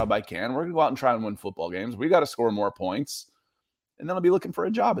best job I can. We're gonna go out and try and win football games. We got to score more points, and then I'll be looking for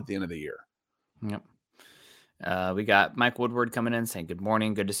a job at the end of the year. Yep. We got Mike Woodward coming in saying good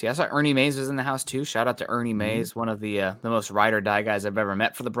morning. Good to see you. I saw Ernie Mays was in the house too. Shout out to Ernie Mays, one of the most ride or die guys I've ever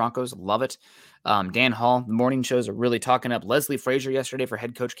met for the Broncos. Love it. Dan Hall, the morning shows are really talking up Leslie Frazier yesterday for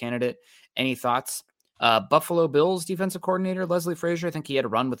head coach candidate. Any thoughts? Buffalo Bills defensive coordinator Leslie Frazier. I think he had a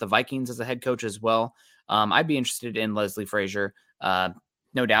run with the Vikings as a head coach as well. I'd be interested in Leslie Frazier.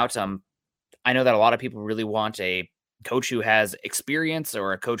 No doubt. I know that a lot of people really want a coach who has experience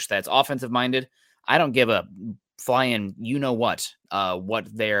or a coach that's offensive minded. I don't give a flying, what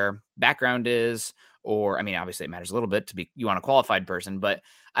their background is, or, I mean, obviously it matters a little bit you want a qualified person, but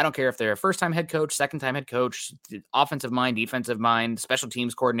I don't care if they're a first-time head coach, second-time head coach, offensive mind, defensive mind, special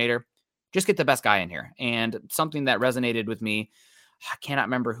teams coordinator, just get the best guy in here. And something that resonated with me, I cannot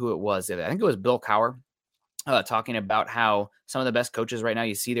remember who it was. I think it was Bill Cowher talking about how some of the best coaches right now,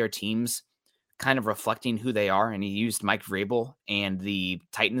 you see their teams kind of reflecting who they are. And he used Mike Vrabel and the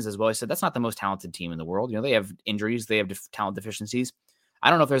Titans as well. He said, that's not the most talented team in the world. They have injuries, they have talent deficiencies. I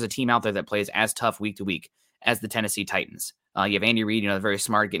don't know if there's a team out there that plays as tough week to week as the Tennessee Titans. You have Andy Reid, very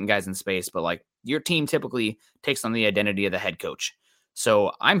smart, getting guys in space, but like your team typically takes on the identity of the head coach.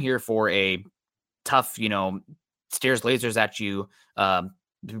 So I'm here for a tough, stares lasers at you,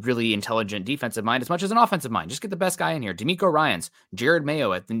 really intelligent defensive mind as much as an offensive mind. Just get the best guy in here. D'Amico Ryans, Jared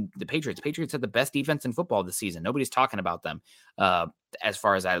Mayo at the Patriots. Patriots had the best defense in football this season. Nobody's talking about them as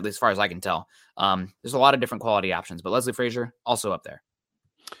far as I can tell. There's a lot of different quality options, but Leslie Frazier also up there.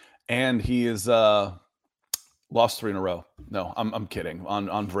 And he is lost 3 in a row. No, I'm kidding.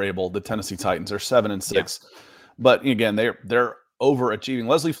 On Vrabel, the Tennessee Titans are 7-6, yeah. But again, they're overachieving.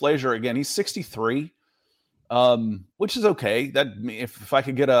 Leslie Frazier, again, he's 63. Which is okay. That if I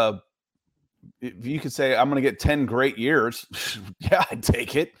could get if you could say I'm going to get 10 great years, yeah, I'd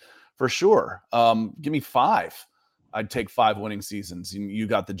take it for sure. Give me 5. I'd take 5 winning seasons. You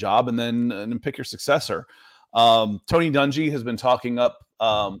got the job, and then pick your successor. Tony Dungy has been talking up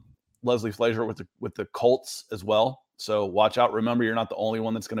Leslie Frazier with the Colts as well. So watch out. Remember, you're not the only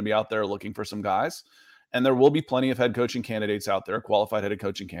one that's going to be out there looking for some guys, and there will be plenty of head coaching candidates out there, qualified head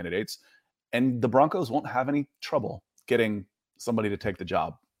coaching candidates. And the Broncos won't have any trouble getting somebody to take the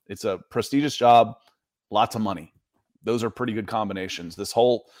job. It's a prestigious job, lots of money. Those are pretty good combinations. This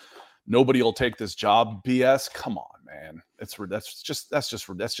whole nobody will take this job BS. Come on, man. That's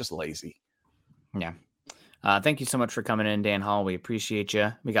just lazy. Yeah. Thank you so much for coming in, Dan Hall. We appreciate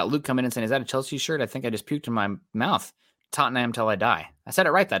you. We got Luke coming in saying, is that a Chelsea shirt? I think I just puked in my mouth. Tottenham till I die. I said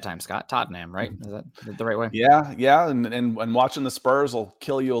it right that time, Scott. Tottenham, right? Is that the right way? Yeah. And watching the Spurs will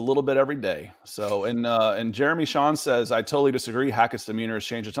kill you a little bit every day. So, and Jeremy Sean says, I totally disagree. Hackett's demeanor has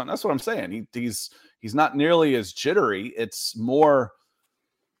changed a ton. That's what I'm saying. He's not nearly as jittery. It's more,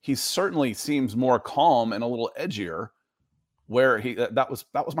 he certainly seems more calm and a little edgier, where that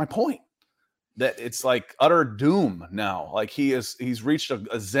was my point. That it's like utter doom now. Like he's reached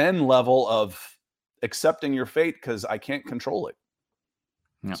a Zen level of accepting your fate because I can't control it.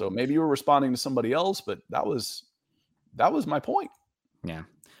 Yep. So maybe you were responding to somebody else, but that was my point. Yeah.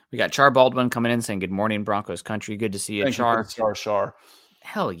 We got Char Baldwin coming in saying, good morning, Broncos country. Good to see you, Char. Char.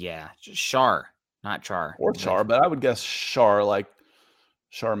 Hell yeah. Just Char, not Char. Or Char, but I would guess Char, like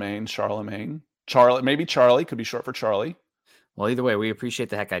Charmaine, Charlemagne. Charlie, maybe Charlie could be short for Charlie. Well, either way, we appreciate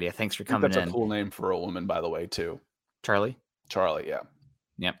the heck idea. Thanks for coming in. That's a cool name for a woman, by the way, too. Charlie, yeah.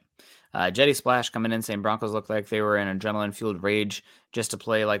 Yep. Jetty Splash coming in saying Broncos look like they were in adrenaline-fueled rage just to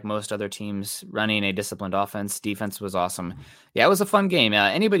play like most other teams, running a disciplined offense. Defense was awesome. Yeah, it was a fun game.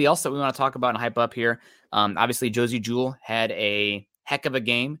 Anybody else that we want to talk about and hype up here? Obviously, Josie Jewell had a heck of a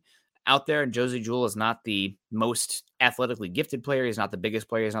game out there. Josie Jewell is not the most athletically gifted player. He's not the biggest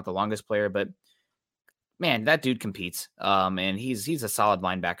player. He's not the longest player, but man, that dude competes. And he's a solid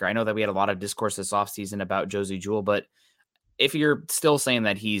linebacker. I know that we had a lot of discourse this offseason about Josie Jewell, but if you're still saying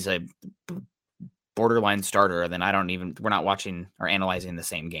that he's a borderline starter, then we're not watching or analyzing the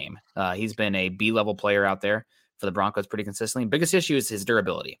same game. He's been a B-level player out there for the Broncos pretty consistently. Biggest issue is his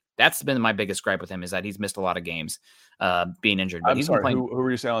durability. That's been my biggest gripe with him, is that he's missed a lot of games being injured. But I'm he's sorry, been playing. who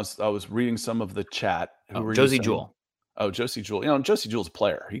were you saying? I was reading some of the chat. Who were you Josie saying? Jewell. Oh, Josie Jewell. Josie Jewell's a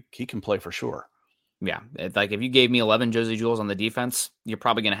player. He can play for sure. Yeah, like if you gave me 11 Josie Jewells on the defense, you're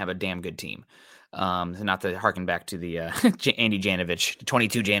probably going to have a damn good team. Not to harken back to the Andy Janovich,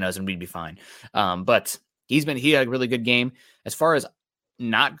 22 Janos, and we'd be fine. But he had a really good game. As far as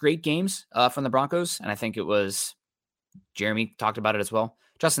not great games from the Broncos, and I think it was Jeremy talked about it as well.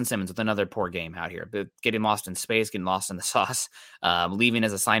 Justin Simmons with another poor game out here, but getting lost in space, getting lost in the sauce, leaving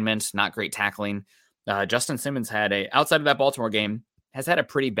his assignment, not great tackling. Justin Simmons outside of that Baltimore game, has had a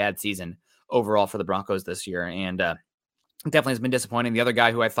pretty bad season overall for the Broncos this year, and definitely has been disappointing. The other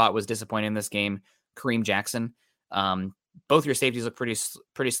guy who I thought was disappointing in this game, Kareem Jackson. Both your safeties look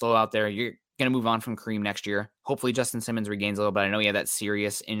pretty slow out there. You're going to move on from Kareem next year. Hopefully Justin Simmons regains a little bit. I know he had that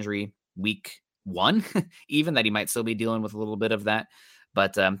serious injury week 1, even that he might still be dealing with a little bit of that.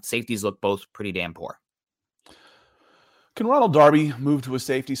 But safeties look both pretty damn poor. Can Ronald Darby move to a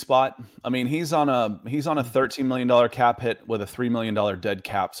safety spot? I mean, he's on a $13 million cap hit with a $3 million dead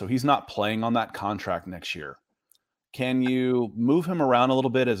cap, so he's not playing on that contract next year. Can you move him around a little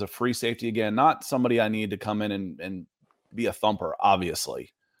bit as a free safety again? Not somebody I need to come in and be a thumper,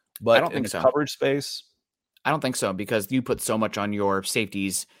 obviously, but I don't think so. Coverage space. I don't think so, because you put so much on your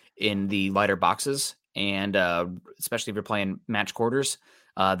safeties in the lighter boxes, and especially if you're playing match quarters,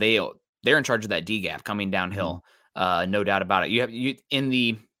 they're in charge of that D gap coming downhill. No doubt about it. You in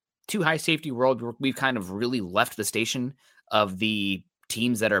the too high safety world, we've kind of really left the station of the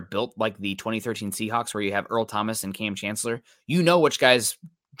teams that are built like the 2013 Seahawks, where you have Earl Thomas and Cam Chancellor. You know which guy's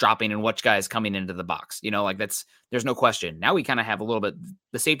dropping and which guy's coming into the box. There's no question. Now we kind of have a little bit,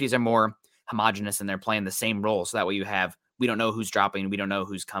 the safeties are more homogenous and they're playing the same role. So that way we don't know who's dropping. We don't know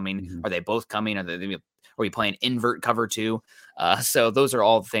who's coming. Are they both coming? Are we playing invert cover too? So those are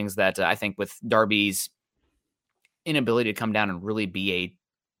all things that I think with Darby's inability to come down and really be a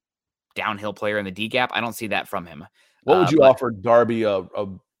downhill player in the D gap, I don't see that from him. What would you offer Darby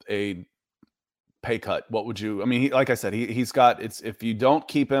a pay cut? What would you? I mean, like I said, he's got. If you don't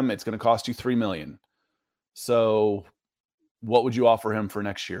keep him, it's going to cost you $3 million. So, what would you offer him for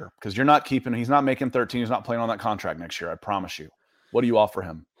next year? Because you're not keeping. He's not making 13. He's not playing on that contract next year. I promise you. What do you offer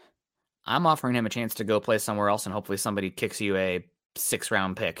him? I'm offering him a chance to go play somewhere else, and hopefully somebody kicks you a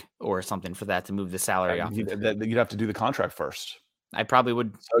 6th-round pick or something for that to move the salary off. You'd have to do the contract first. I probably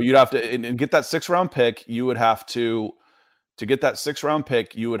would. So you'd have to and get that 6th-round pick. You would have to get that 6th-round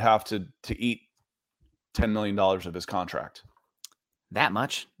pick. You would have to eat $10 million of his contract. That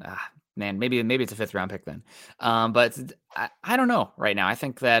much, man. Maybe it's a 5th-round pick then. But I don't know right now. I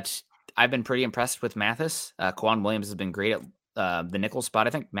think that I've been pretty impressed with Mathis. Quan Williams has been great at the nickel spot.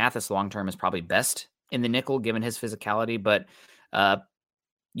 I think Mathis long term is probably best in the nickel given his physicality, but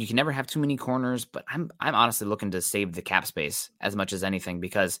you can never have too many corners. But I'm honestly looking to save the cap space as much as anything,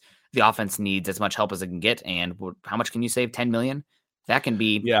 because the offense needs as much help as it can get. And how much can you save? 10 million? That can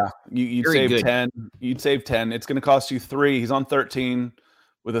be you'd save good. 10. You'd save 10. It's going to cost you 3. He's on 13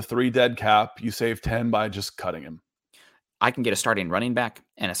 with a 3 dead cap. You save 10 by just cutting him. I can get a starting running back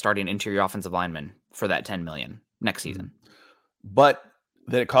and a starting interior offensive lineman for that 10 million next season. But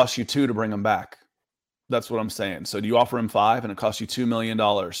then it costs you 2 to bring him back. That's what I'm saying. So do you offer him 5 and it costs you $2 million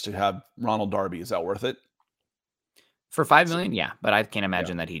to have Ronald Darby? Is that worth it? For $5 million? Yeah, but I can't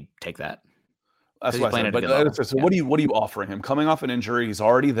imagine that he'd take that. That's what I said. But so what are you offering him? Coming off an injury, he's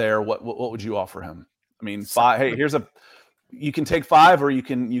already there. What would you offer him? I mean, 5. Hey, you can take 5 or you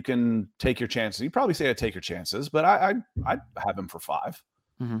can take your chances. You probably say I'd take your chances, but I'd have him for 5.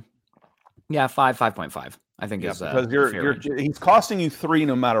 Mm-hmm. Yeah, 5.5. I think is because he's costing you 3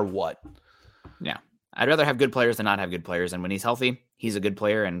 no matter what. Yeah, I'd rather have good players than not have good players. And when he's healthy, he's a good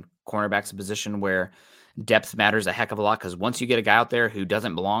player. And cornerback's a position where depth matters a heck of a lot, because once you get a guy out there who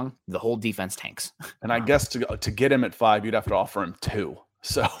doesn't belong, the whole defense tanks. And I guess to get him at 5, you'd have to offer him 2.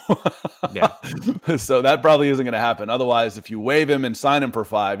 So yeah, so that probably isn't going to happen. Otherwise, if you waive him and sign him for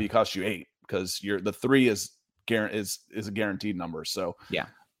 5, he costs you 8, because the 3 is a guaranteed number. So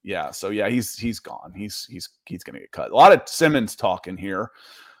yeah. So yeah, he's gone. He's going to get cut. A lot of Simmons talking here.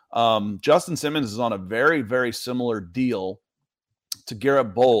 Justin Simmons is on a very, very similar deal to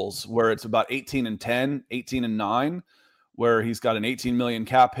Garrett Bowles, where it's about 18-10, 18-9, where he's got an 18 million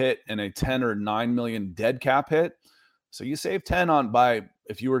cap hit and a 10 or 9 million dead cap hit. So you save 10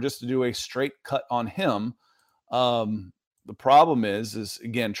 if you were just to do a straight cut on him. The problem is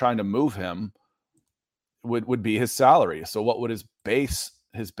again, trying to move him would be his salary. So what would his base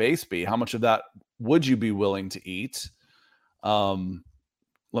be? How much of that would you be willing to eat?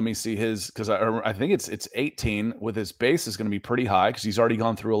 let me see his, because I think it's 18 with his base is going to be pretty high because he's already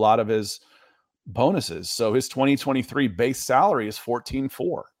gone through a lot of his bonuses. So his 2023 base salary is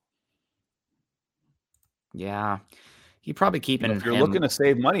 14.4. Yeah. He probably keeping If you're him. looking to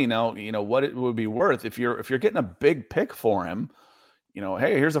save money now, what it would be worth if you're getting a big pick for him,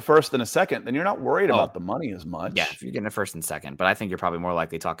 hey, here's a first and a second, then you're not worried about the money as much. Yeah, if you're getting a first and second, but I think you're probably more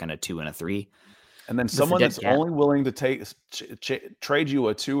likely talking a 2 and a 3. And then someone that's only willing to trade you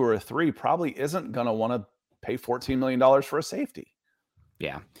a 2 or a 3 probably isn't going to want to pay $14 million for a safety.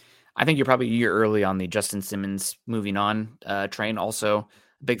 Yeah. I think you're probably a year early on the Justin Simmons moving on train. Also,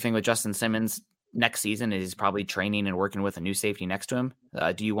 big thing with Justin Simmons next season is probably training and working with a new safety next to him.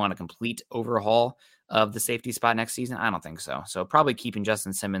 Do you want a complete overhaul of the safety spot next season? I don't think so. So probably keeping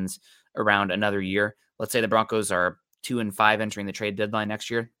Justin Simmons around another year. Let's say the Broncos are 2-5 entering the trade deadline next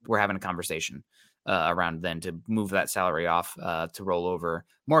year. We're having a conversation around then to move that salary off to roll over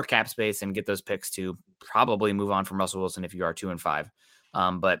more cap space and get those picks to probably move on from Russell Wilson if you are 2-5.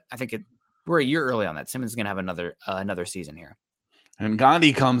 But I think we're a year early on that. Simmons is going to have another season here. And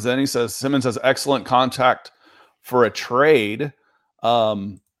Gandhi comes in. He says Simmons has excellent contact for a trade.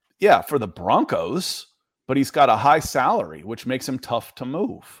 For the Broncos, but he's got a high salary, which makes him tough to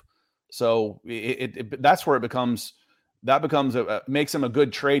move. So that's where makes him a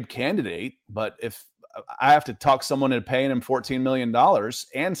good trade candidate. But if I have to talk someone into paying him $14 million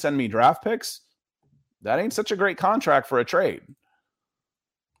and send me draft picks, that ain't such a great contract for a trade.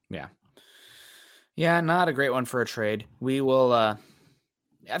 Yeah. Yeah, not a great one for a trade. We will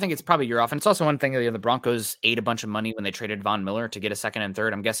I think it's probably year off. And it's also one thing that the Broncos ate a bunch of money when they traded Von Miller to get a second and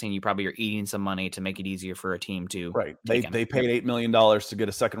third. I'm guessing you probably are eating some money to make it easier for a team to. Right. They paid $8 million to get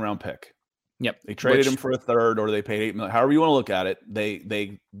a second round pick. Yep. They traded him for a third, or they paid $8 million. However you want to look at it.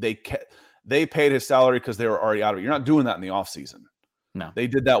 They paid his salary because they were already out of it. You're not doing that in the offseason. No. They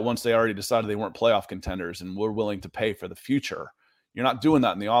did that once they already decided they weren't playoff contenders and were willing to pay for the future. You're not doing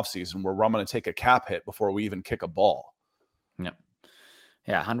that in the offseason where I'm going to take a cap hit before we even kick a ball. Yep.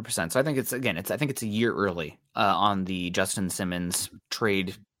 Yeah, 100%. So I think it's a year early on the Justin Simmons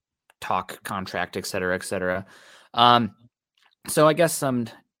trade talk, contract, et cetera, et cetera. So I guess some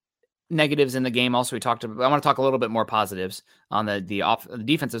negatives in the game. Also, I want to talk a little bit more positives on the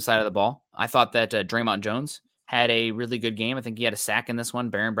defensive side of the ball. I thought that Draymond Jones had a really good game. I think he had a sack in this one.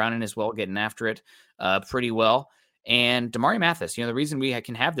 Baron Browning as well, getting after it pretty well. And Damari Mathis, the reason we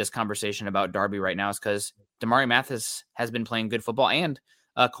can have this conversation about Darby right now is because Damari Mathis has been playing good football, and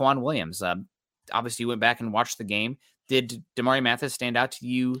Kwan Williams. Obviously, you went back and watched the game. Did Damari Mathis stand out to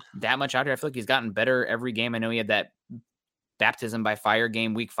you that much out here? I feel like he's gotten better every game. I know he had that baptism by fire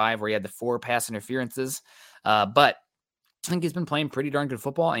game week 5 where he had the 4 pass interferences, but I think he's been playing pretty darn good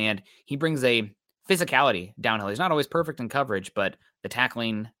football, and he brings a physicality downhill. He's not always perfect in coverage, but the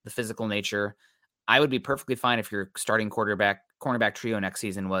tackling, the physical nature. I would be perfectly fine if your starting cornerback trio next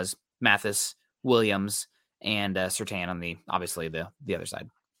season was Mathis, Williams, and Surtain on the other side.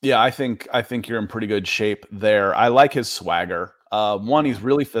 Yeah, I think you're in pretty good shape there. I like his swagger. One, he's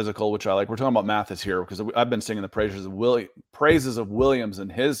really physical, which I like. We're talking about Mathis here because I've been singing the praises of Williams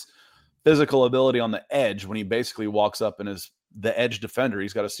and his physical ability on the edge when he basically walks up and is the edge defender.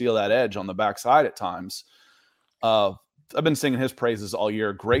 He's got to seal that edge on the backside at times. I've been singing his praises all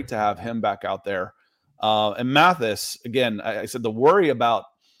year. Great to have him back out there. And Mathis, again, I said the worry about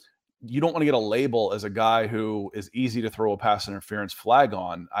you don't want to get a label as a guy who is easy to throw a pass interference flag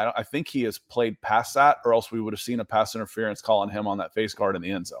on. I think he has played past that, or else we would have seen a pass interference call on him on that face guard in the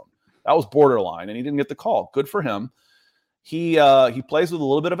end zone. That was borderline, and he didn't get the call. Good for him. He plays with a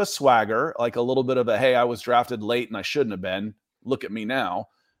little bit of a swagger, like a little bit of a, hey, I was drafted late and I shouldn't have been. Look at me now,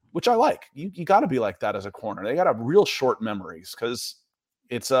 which I like. You got to be like that as a corner. They got to have real short memories because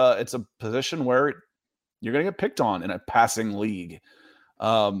it's a position where you're going to get picked on in a passing league.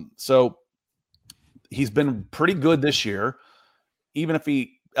 So he's been pretty good this year. Even if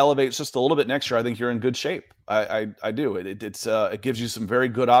he elevates just a little bit next year, I think you're in good shape. I do. It gives you some very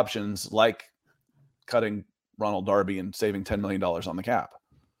good options, like cutting Ronald Darby and saving $10 million on the cap.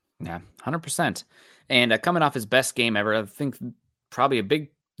 Yeah, 100%. And coming off his best game ever, I think probably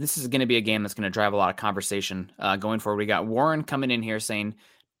this is going to be a game that's going to drive a lot of conversation going forward. We got Warren coming in here saying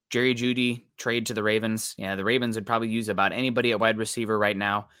Jerry Jeudy trade to the Ravens. Yeah, the Ravens would probably use about anybody at wide receiver right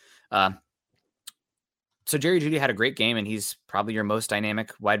now. So Jerry Jeudy had a great game, and he's probably your most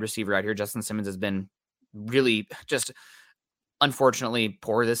dynamic wide receiver out here. Justin Simmons has been really just unfortunately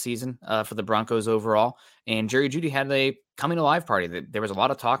poor this season for the Broncos overall. And Jerry Jeudy had a coming alive party. There was a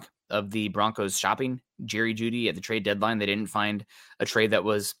lot of talk of the Broncos shopping Jerry Jeudy at the trade deadline. They didn't find a trade that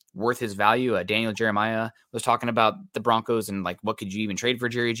was worth his value. Daniel Jeremiah was talking about the Broncos and like, what could you even trade for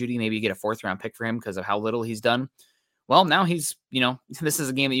Jerry Jeudy? Maybe you get a 4th round pick for him because of how little he's done. Well, now he's, this is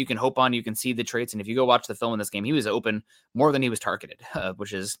a game that you can hope on. You can see the traits. And if you go watch the film in this game, he was open more than he was targeted,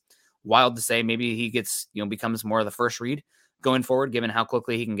 which is wild to say. Maybe he gets, becomes more of the first read going forward, given how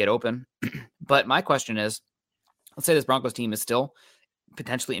quickly he can get open. But my question is, let's say this Broncos team is still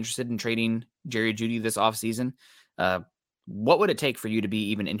potentially interested in trading Jerry Jeudy this offseason. What would it take for you to be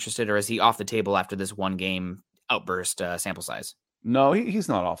even interested, or is he off the table after this one game outburst sample size? No, he's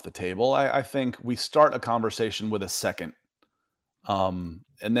not off the table. I think we start a conversation with a second, and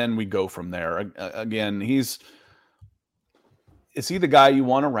then we go from there. Again, is he the guy you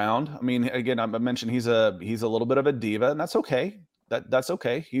want around? I mean, again, I mentioned he's a little bit of a diva, and that's okay. That's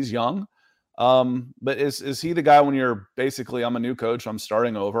okay. He's young. But is he the guy when you're basically, I'm a new coach, I'm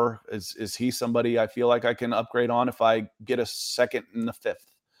starting over? Is he somebody I feel like I can upgrade on if I get a second and a 5th?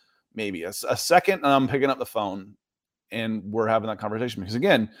 Maybe a second, and I'm picking up the phone and we're having that conversation, because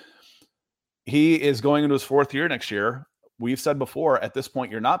again, he is going into his 4th year next year. We've said before, at this point,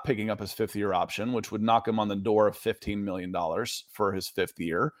 you're not picking up his 5th year option, which would knock him on the door of $15 million for his 5th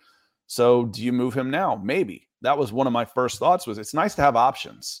year. So do you move him now? Maybe. That was one of my first thoughts, was it's nice to have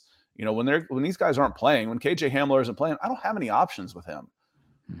options. When these guys aren't playing, when KJ Hamler isn't playing, I don't have any options with him.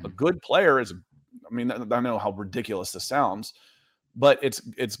 A good player is, I know how ridiculous this sounds, but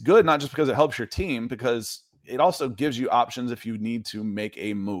it's good, not just because it helps your team, because it also gives you options if you need to make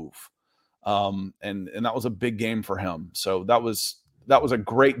a move. And that was a big game for him. So that was a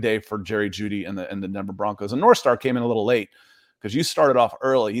great day for Jerry Jeudy and the Denver Broncos. And North Star came in a little late because you started off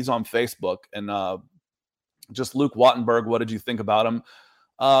early. He's on Facebook, and just Luke Wattenberg, what did you think about him?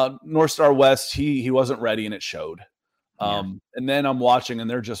 North Star West, he wasn't ready, and it showed. And then I'm watching, and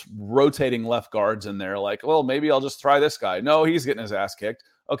they're just rotating left guards in there. Like, well, maybe I'll just try this guy. No, he's getting his ass kicked.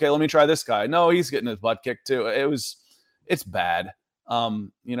 Okay, let me try this guy. No, he's getting his butt kicked too. It's bad.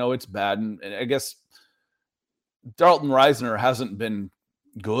 It's bad. And I guess Dalton Reisner hasn't been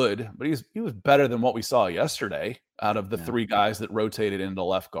good, but he was better than what we saw yesterday out of the 3 guys that rotated into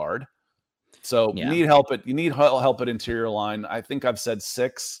left guard. So you need help at interior line. I think I've said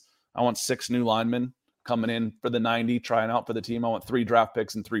 6. I want 6 new linemen coming in for the 90, trying out for the team. I want 3 draft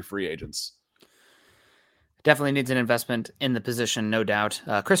picks and 3 free agents. Definitely needs an investment in the position, no doubt.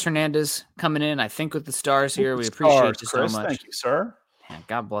 Chris Hernandez coming in, I think, with the Stars here. We appreciate you so much. Thank you, sir. Yeah,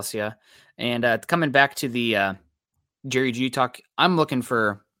 God bless you. And coming back to the Jerry G talk, I'm looking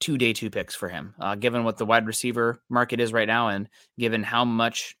for 2 day 2 picks for him, given what the wide receiver market is right now, and given how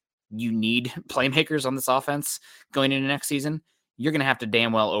much you need playmakers on this offense going into next season. You're going to have to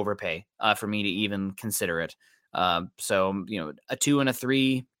damn well overpay for me to even consider it. So, a 2 and a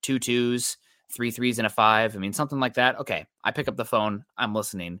 3, 2 2s, 3 3s and a 5. I mean, something like that. Okay, I pick up the phone, I'm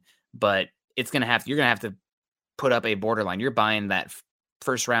listening, but you're going to have to put up a borderline. You're buying that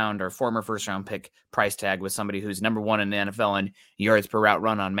first round or former first round pick price tag with somebody who's number 1 in the NFL in yards per route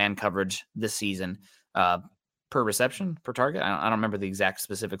run on man coverage this season, per reception, per target. I don't remember the exact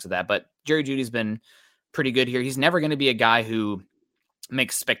specifics of that, but Jerry Jeudy's been pretty good here. He's never going to be a guy who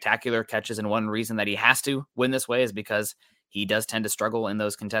makes spectacular catches, and one reason that he has to win this way is because he does tend to struggle in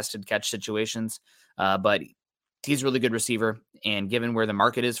those contested catch situations. But he's a really good receiver, and given where the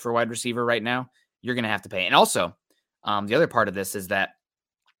market is for wide receiver right now, you're going to have to pay. And also, the other part of this is that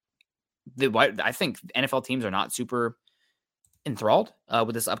I think NFL teams are not super enthralled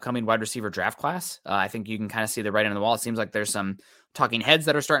with this upcoming wide receiver draft class. I think you can kind of see the writing on the wall. It seems like there's some talking heads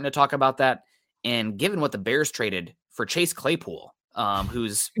that are starting to talk about that. And given what the Bears traded for Chase Claypool,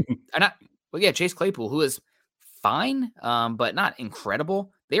 Chase Claypool, who is fine, but not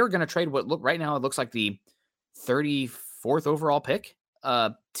incredible. They were going to trade what right now it looks like the 34th overall pick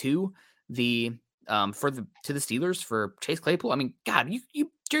to the Steelers for Chase Claypool. I mean, God,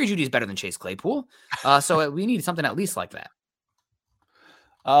 you Jerry Jeudy is better than Chase Claypool. So we need something at least like that.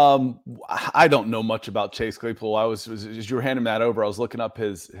 I don't know much about Chase Claypool. As you were handing that over, I was looking up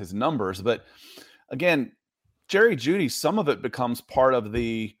his numbers, but again, Jerry Jeudy, some of it becomes part of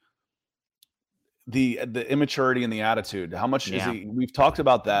the immaturity and the attitude. How much is he? We've talked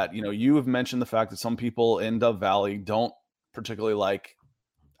about that. You have mentioned the fact that some people in Dove Valley don't particularly like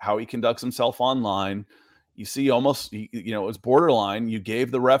how he conducts himself online. You see almost, it was borderline. You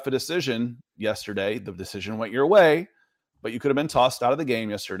gave the ref a decision yesterday. The decision went your way, but you could have been tossed out of the game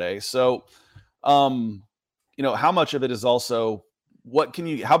yesterday. So, how much of it is also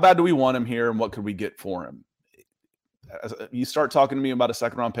how bad do we want him here and what could we get for him? As you start talking to me about a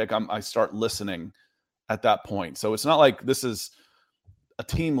second round pick, I start listening at that point. So it's not like this is a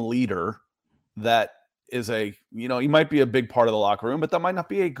team leader that is he might be a big part of the locker room, but that might not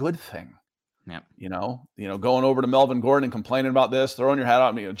be a good thing. Yeah. Going over to Melvin Gordon and complaining about this, throwing your hat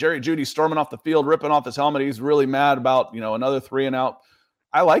out. Jerry Jeudy storming off the field, ripping off his helmet. He's really mad about, another 3 and out.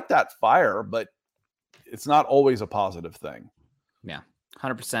 I like that fire, but it's not always a positive thing. Yeah,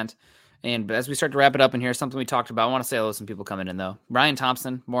 100%. And as we start to wrap it up in here, something we talked about, I want to say hello to some people coming in, though. Ryan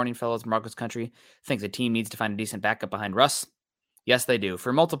Thompson, morning fellows, Broncos country, thinks the team needs to find a decent backup behind Russ. Yes, they do,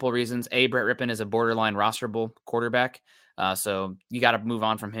 for multiple reasons. Brett Rippon is a borderline rosterable quarterback, so you got to move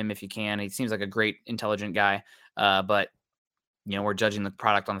on from him if you can. He seems like a great, intelligent guy, but we're judging the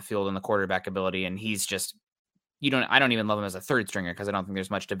product on the field and the quarterback ability, and he's just I don't even love him as a third stringer because I don't think there's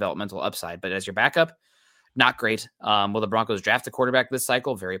much developmental upside. But as your backup, not great. Will the Broncos draft a quarterback this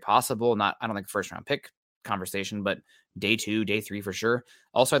cycle? Very possible. I don't think first round pick conversation, but day 2, day 3 for sure.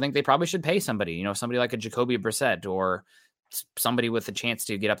 Also, I think they probably should pay somebody, somebody like a Jacoby Brissett or somebody with a chance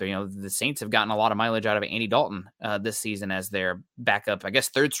to get up there. The Saints have gotten a lot of mileage out of Andy Dalton this season as their backup, I guess,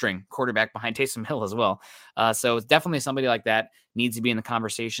 third string quarterback behind Taysom Hill as well. So it's definitely somebody like that needs to be in the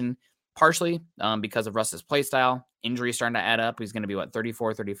conversation, partially because of Russ's play style. Injuries starting to add up. He's going to be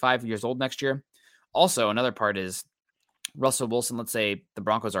 34, 35 years old next year. Also, another part is Russell Wilson. Let's say the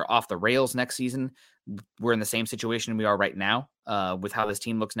Broncos are off the rails next season. We're in the same situation we are right now with how this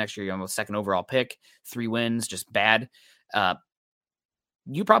team looks next year. You're almost second overall pick, 3 wins, just bad.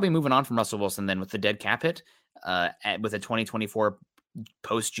 You probably moving on from Russell Wilson then with the dead cap hit with a 2024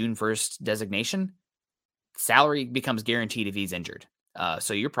 post June 1st designation. Salary becomes guaranteed if he's injured.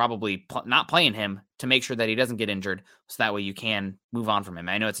 So you're probably not playing him to make sure that he doesn't get injured. So that way you can move on from him.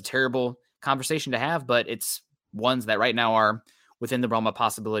 I know it's a terrible conversation to have, but it's ones that right now are within the realm of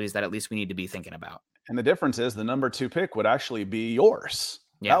possibilities that at least we need to be thinking about. And the difference is the number 2 pick would actually be yours.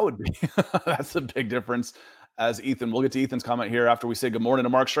 Yeah. That would be, that's a big difference. As Ethan, we'll get to Ethan's comment here after we say good morning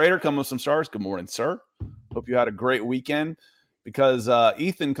to Mark Schrader. Come with some stars. Good morning, sir. Hope you had a great weekend, because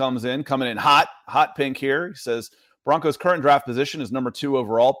Ethan coming in hot pink here. He says, Broncos' current draft position is number 2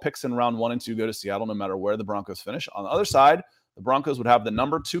 overall. Picks in round 1 and 2 go to Seattle no matter where the Broncos finish. On the other side, the Broncos would have the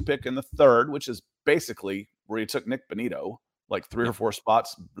number 2 pick in the 3rd, which is basically where you took Nick Bonito, like 3 or 4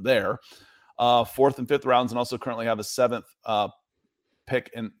 spots there. 4th and 5th rounds, and also currently have a 7th pick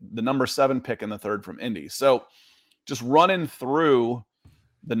in the number 7 pick in the 3rd from Indy. So just running through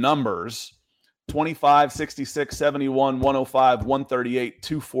the numbers, 25, 66, 71, 105, 138,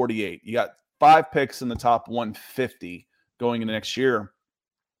 248. You got 5 picks in the top 150 going into next year.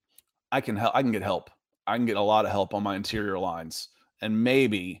 I can get help. I can get a lot of help on my interior lines and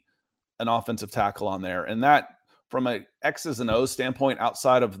maybe an offensive tackle on there. And that, from a X's and O's standpoint,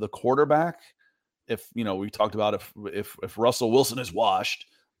 outside of the quarterback, if we talked about if Russell Wilson is washed,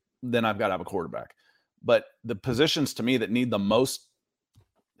 then I've got to have a quarterback. But the positions to me that need the most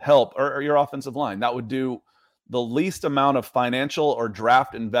help are your offensive line. That would do the least amount of financial or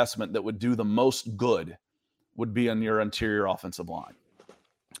draft investment that would do the most good would be on your interior offensive line.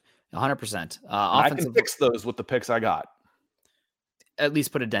 100%. I can fix those with the picks I got. At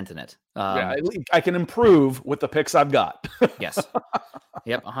least put a dent in it. I can improve with the picks I've got. Yes.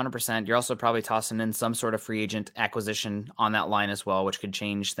 Yep, 100%. You're also probably tossing in some sort of free agent acquisition on that line as well, which could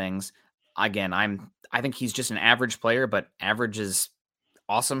change things. Again, I think he's just an average player, but average is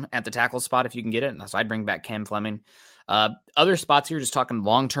awesome at the tackle spot if you can get it. So I'd bring back Cam Fleming. Other spots here, just talking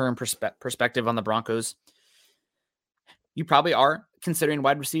long-term perspective on the Broncos. You probably are considering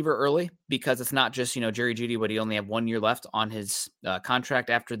wide receiver early because it's not just, Jerry Jeudy, but he only have 1 year left on his contract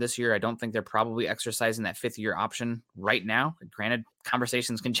after this year. I don't think they're probably exercising that 5th year option right now. Granted,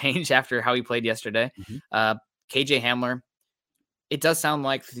 conversations can change after how he played yesterday. Mm-hmm. KJ Hamler, it does sound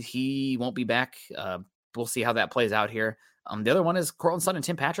like he won't be back. We'll see how that plays out here. The other one is Courtland Sutton and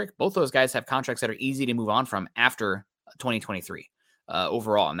Tim Patrick. Both those guys have contracts that are easy to move on from after 2023.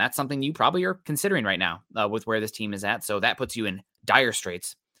 Overall. And that's something you probably are considering right now with where this team is at. So that puts you in dire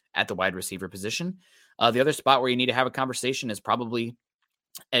straits at the wide receiver position. The other spot where you need to have a conversation is probably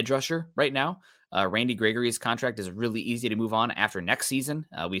edge rusher right now. Randy Gregory's contract is really easy to move on after next season.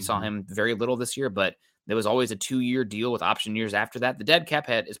 We saw him very little this year, but there was always a 2-year deal with option years after that. The dead cap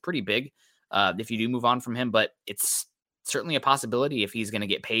hit is pretty big if you do move on from him, but it's certainly a possibility if he's going to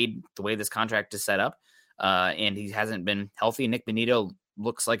get paid the way this contract is set up. And he hasn't been healthy. Nick Bonito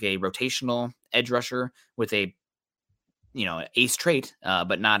looks like a rotational edge rusher with a, ace trait,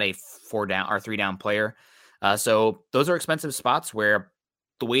 but not a 4-down or 3-down player. So those are expensive spots where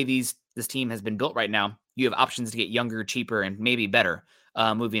the way this team has been built right now, you have options to get younger, cheaper, and maybe better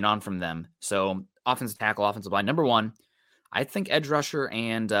moving on from them. So offensive tackle, offensive line, number 1, I think edge rusher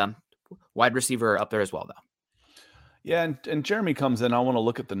and wide receiver are up there as well, though. Yeah, and Jeremy comes in. I want to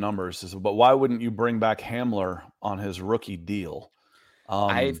look at the numbers, but why wouldn't you bring back Hamler on his rookie deal?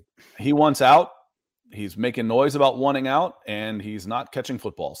 He wants out. He's making noise about wanting out, and he's not catching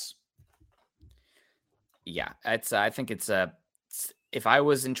footballs. Yeah, I think it's if I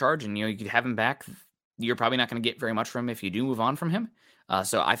was in charge and you could have him back, you're probably not going to get very much from him if you do move on from him.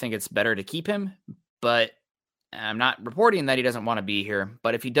 So I think it's better to keep him, but I'm not reporting that he doesn't want to be here.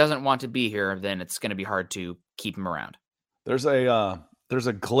 But if he doesn't want to be here, then it's going to be hard to keep him around. There's a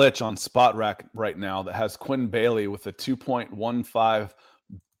glitch on Spot Rack right now that has Quinn Bailey with a $2.15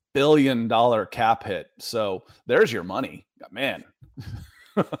 billion cap hit. So there's your money, man.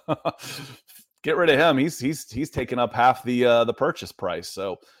 Get rid of him. He's taken up half the purchase price.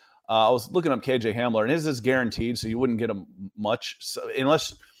 So I was looking up KJ Hamler, and his is guaranteed, so you wouldn't get him much, so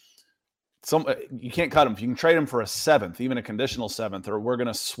unless you can't cut him. You can trade him for a seventh, even a conditional seventh, or we're going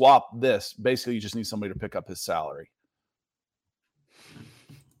to swap this. Basically, you just need somebody to pick up his salary.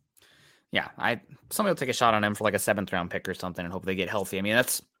 Yeah, somebody will take a shot on him for like a 7th round pick or something and hope they get healthy. I mean,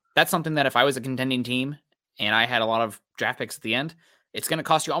 that's something that if I was a contending team and I had a lot of draft picks at the end, it's going to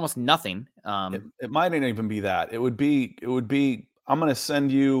cost you almost nothing. It might not even be that. It would be. I'm going to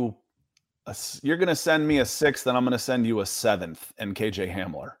send you. You're going to send me a 6th, and I'm going to send you a 7th and KJ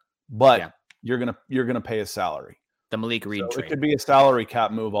Hamler. But you're gonna pay his salary. The Malik Reed trade. It could be a salary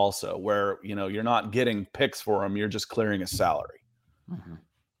cap move also, where you're not getting picks for him. You're just clearing his salary.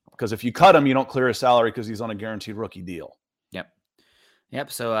 Because if you cut him, you don't clear his salary because he's on a guaranteed rookie deal.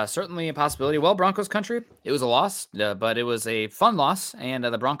 Yep. So certainly a possibility. Well, Broncos country, it was a loss, but it was a fun loss, and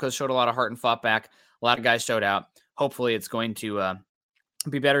the Broncos showed a lot of heart and fought back. A lot of guys showed out. Hopefully, it's going to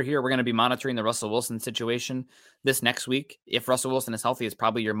be better here. We're going to be monitoring the Russell Wilson situation this next week. If Russell Wilson is healthy, it's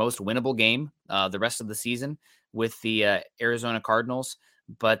probably your most winnable game the rest of the season with the Arizona Cardinals.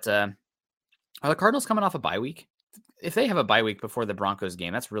 But are the Cardinals coming off a bye week? If they have a bye week before the Broncos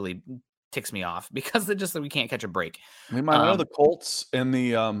game, that's really ticks me off because we can't catch a break. We might know the Colts and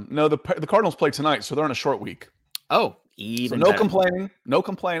the Cardinals play tonight, so they're on a short week. Oh, even so no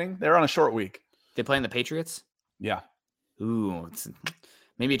complaining. They're on a short week. They playing the Patriots? Yeah. Ooh, it's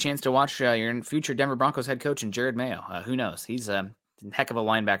maybe a chance to watch your future Denver Broncos head coach and Jared Mayo. Who knows? He's a heck of a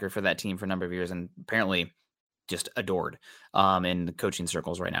linebacker for that team for a number of years and apparently just adored in the coaching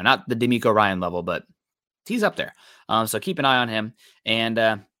circles right now. Not the D'Amico Ryan level, but he's up there. So keep an eye on him. And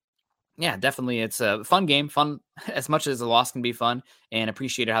yeah, definitely it's a fun game. Fun as much as a loss can be fun, and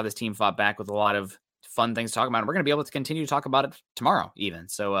appreciated how this team fought back with a lot of fun things to talk about. And we're going to be able to continue to talk about it tomorrow even.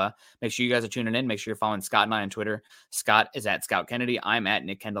 So make sure you guys are tuning in. Make sure you're following Scott and I on Twitter. Scott is at Scout Kennedy. I'm at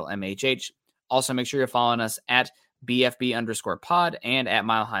Nick Kendall MHH. Also, make sure you're following us at BFB_pod and at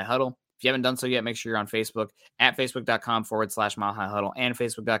Mile High Huddle. If you haven't done so yet, make sure you're on Facebook at facebook.com/Mile High Huddle and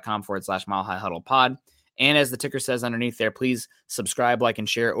facebook.com/Mile High Huddle pod. And as the ticker says underneath there, please subscribe, like, and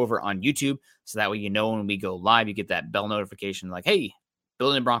share over on YouTube. So that way, when we go live, you get that bell notification like, hey,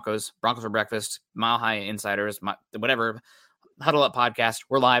 Building in Broncos for Breakfast, Mile High Insiders, whatever, Huddle Up Podcast.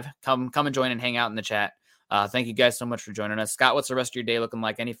 We're live. Come and join and hang out in the chat. Thank you guys so much for joining us. Scott, what's the rest of your day looking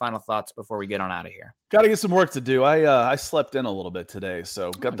like? Any final thoughts before we get on out of here? Got to get some work to do. I slept in a little bit today,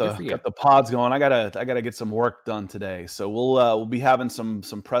 so got the pods going. I gotta get some work done today. So we'll be having some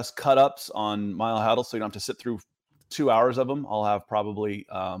press cut ups on Mile High Huddle, so you don't have to sit through 2 hours of them. I'll have probably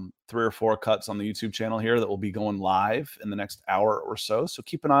 3 or 4 cuts on the YouTube channel here that will be going live in the next hour or so. So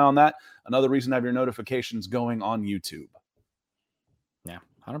keep an eye on that. Another reason to have your notifications going on YouTube. Yeah,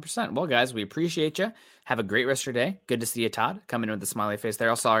 100%. Well, guys, we appreciate you. Have a great rest of your day. Good to see you, Todd, coming in with the smiley face there.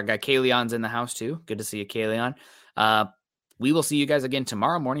 Also, our guy Kaleon's in the house too. Good to see you, Kaleon. We will see you guys again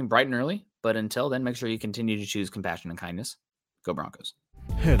tomorrow morning, bright and early. But until then, make sure you continue to choose compassion and kindness. Go Broncos.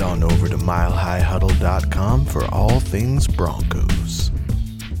 Head on over to milehighhuddle.com for all things Broncos.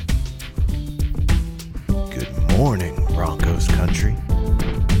 Good morning, Broncos country.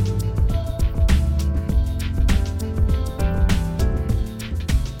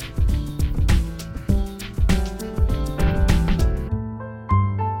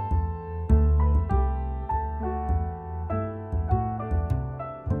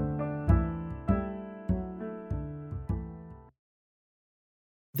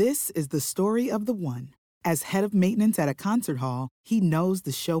 This is the story of the one. As head of maintenance at a concert hall, he knows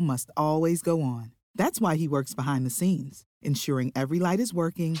the show must always go on. That's why he works behind the scenes, ensuring every light is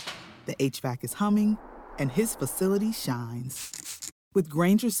working, the HVAC is humming, and his facility shines. With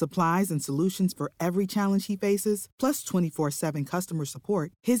Grainger's supplies and solutions for every challenge he faces, plus 24/7 customer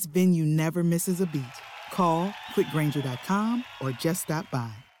support, his venue never misses a beat. Call quickgrainger.com or just stop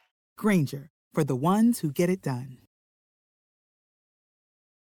by. Grainger, for the ones who get it done.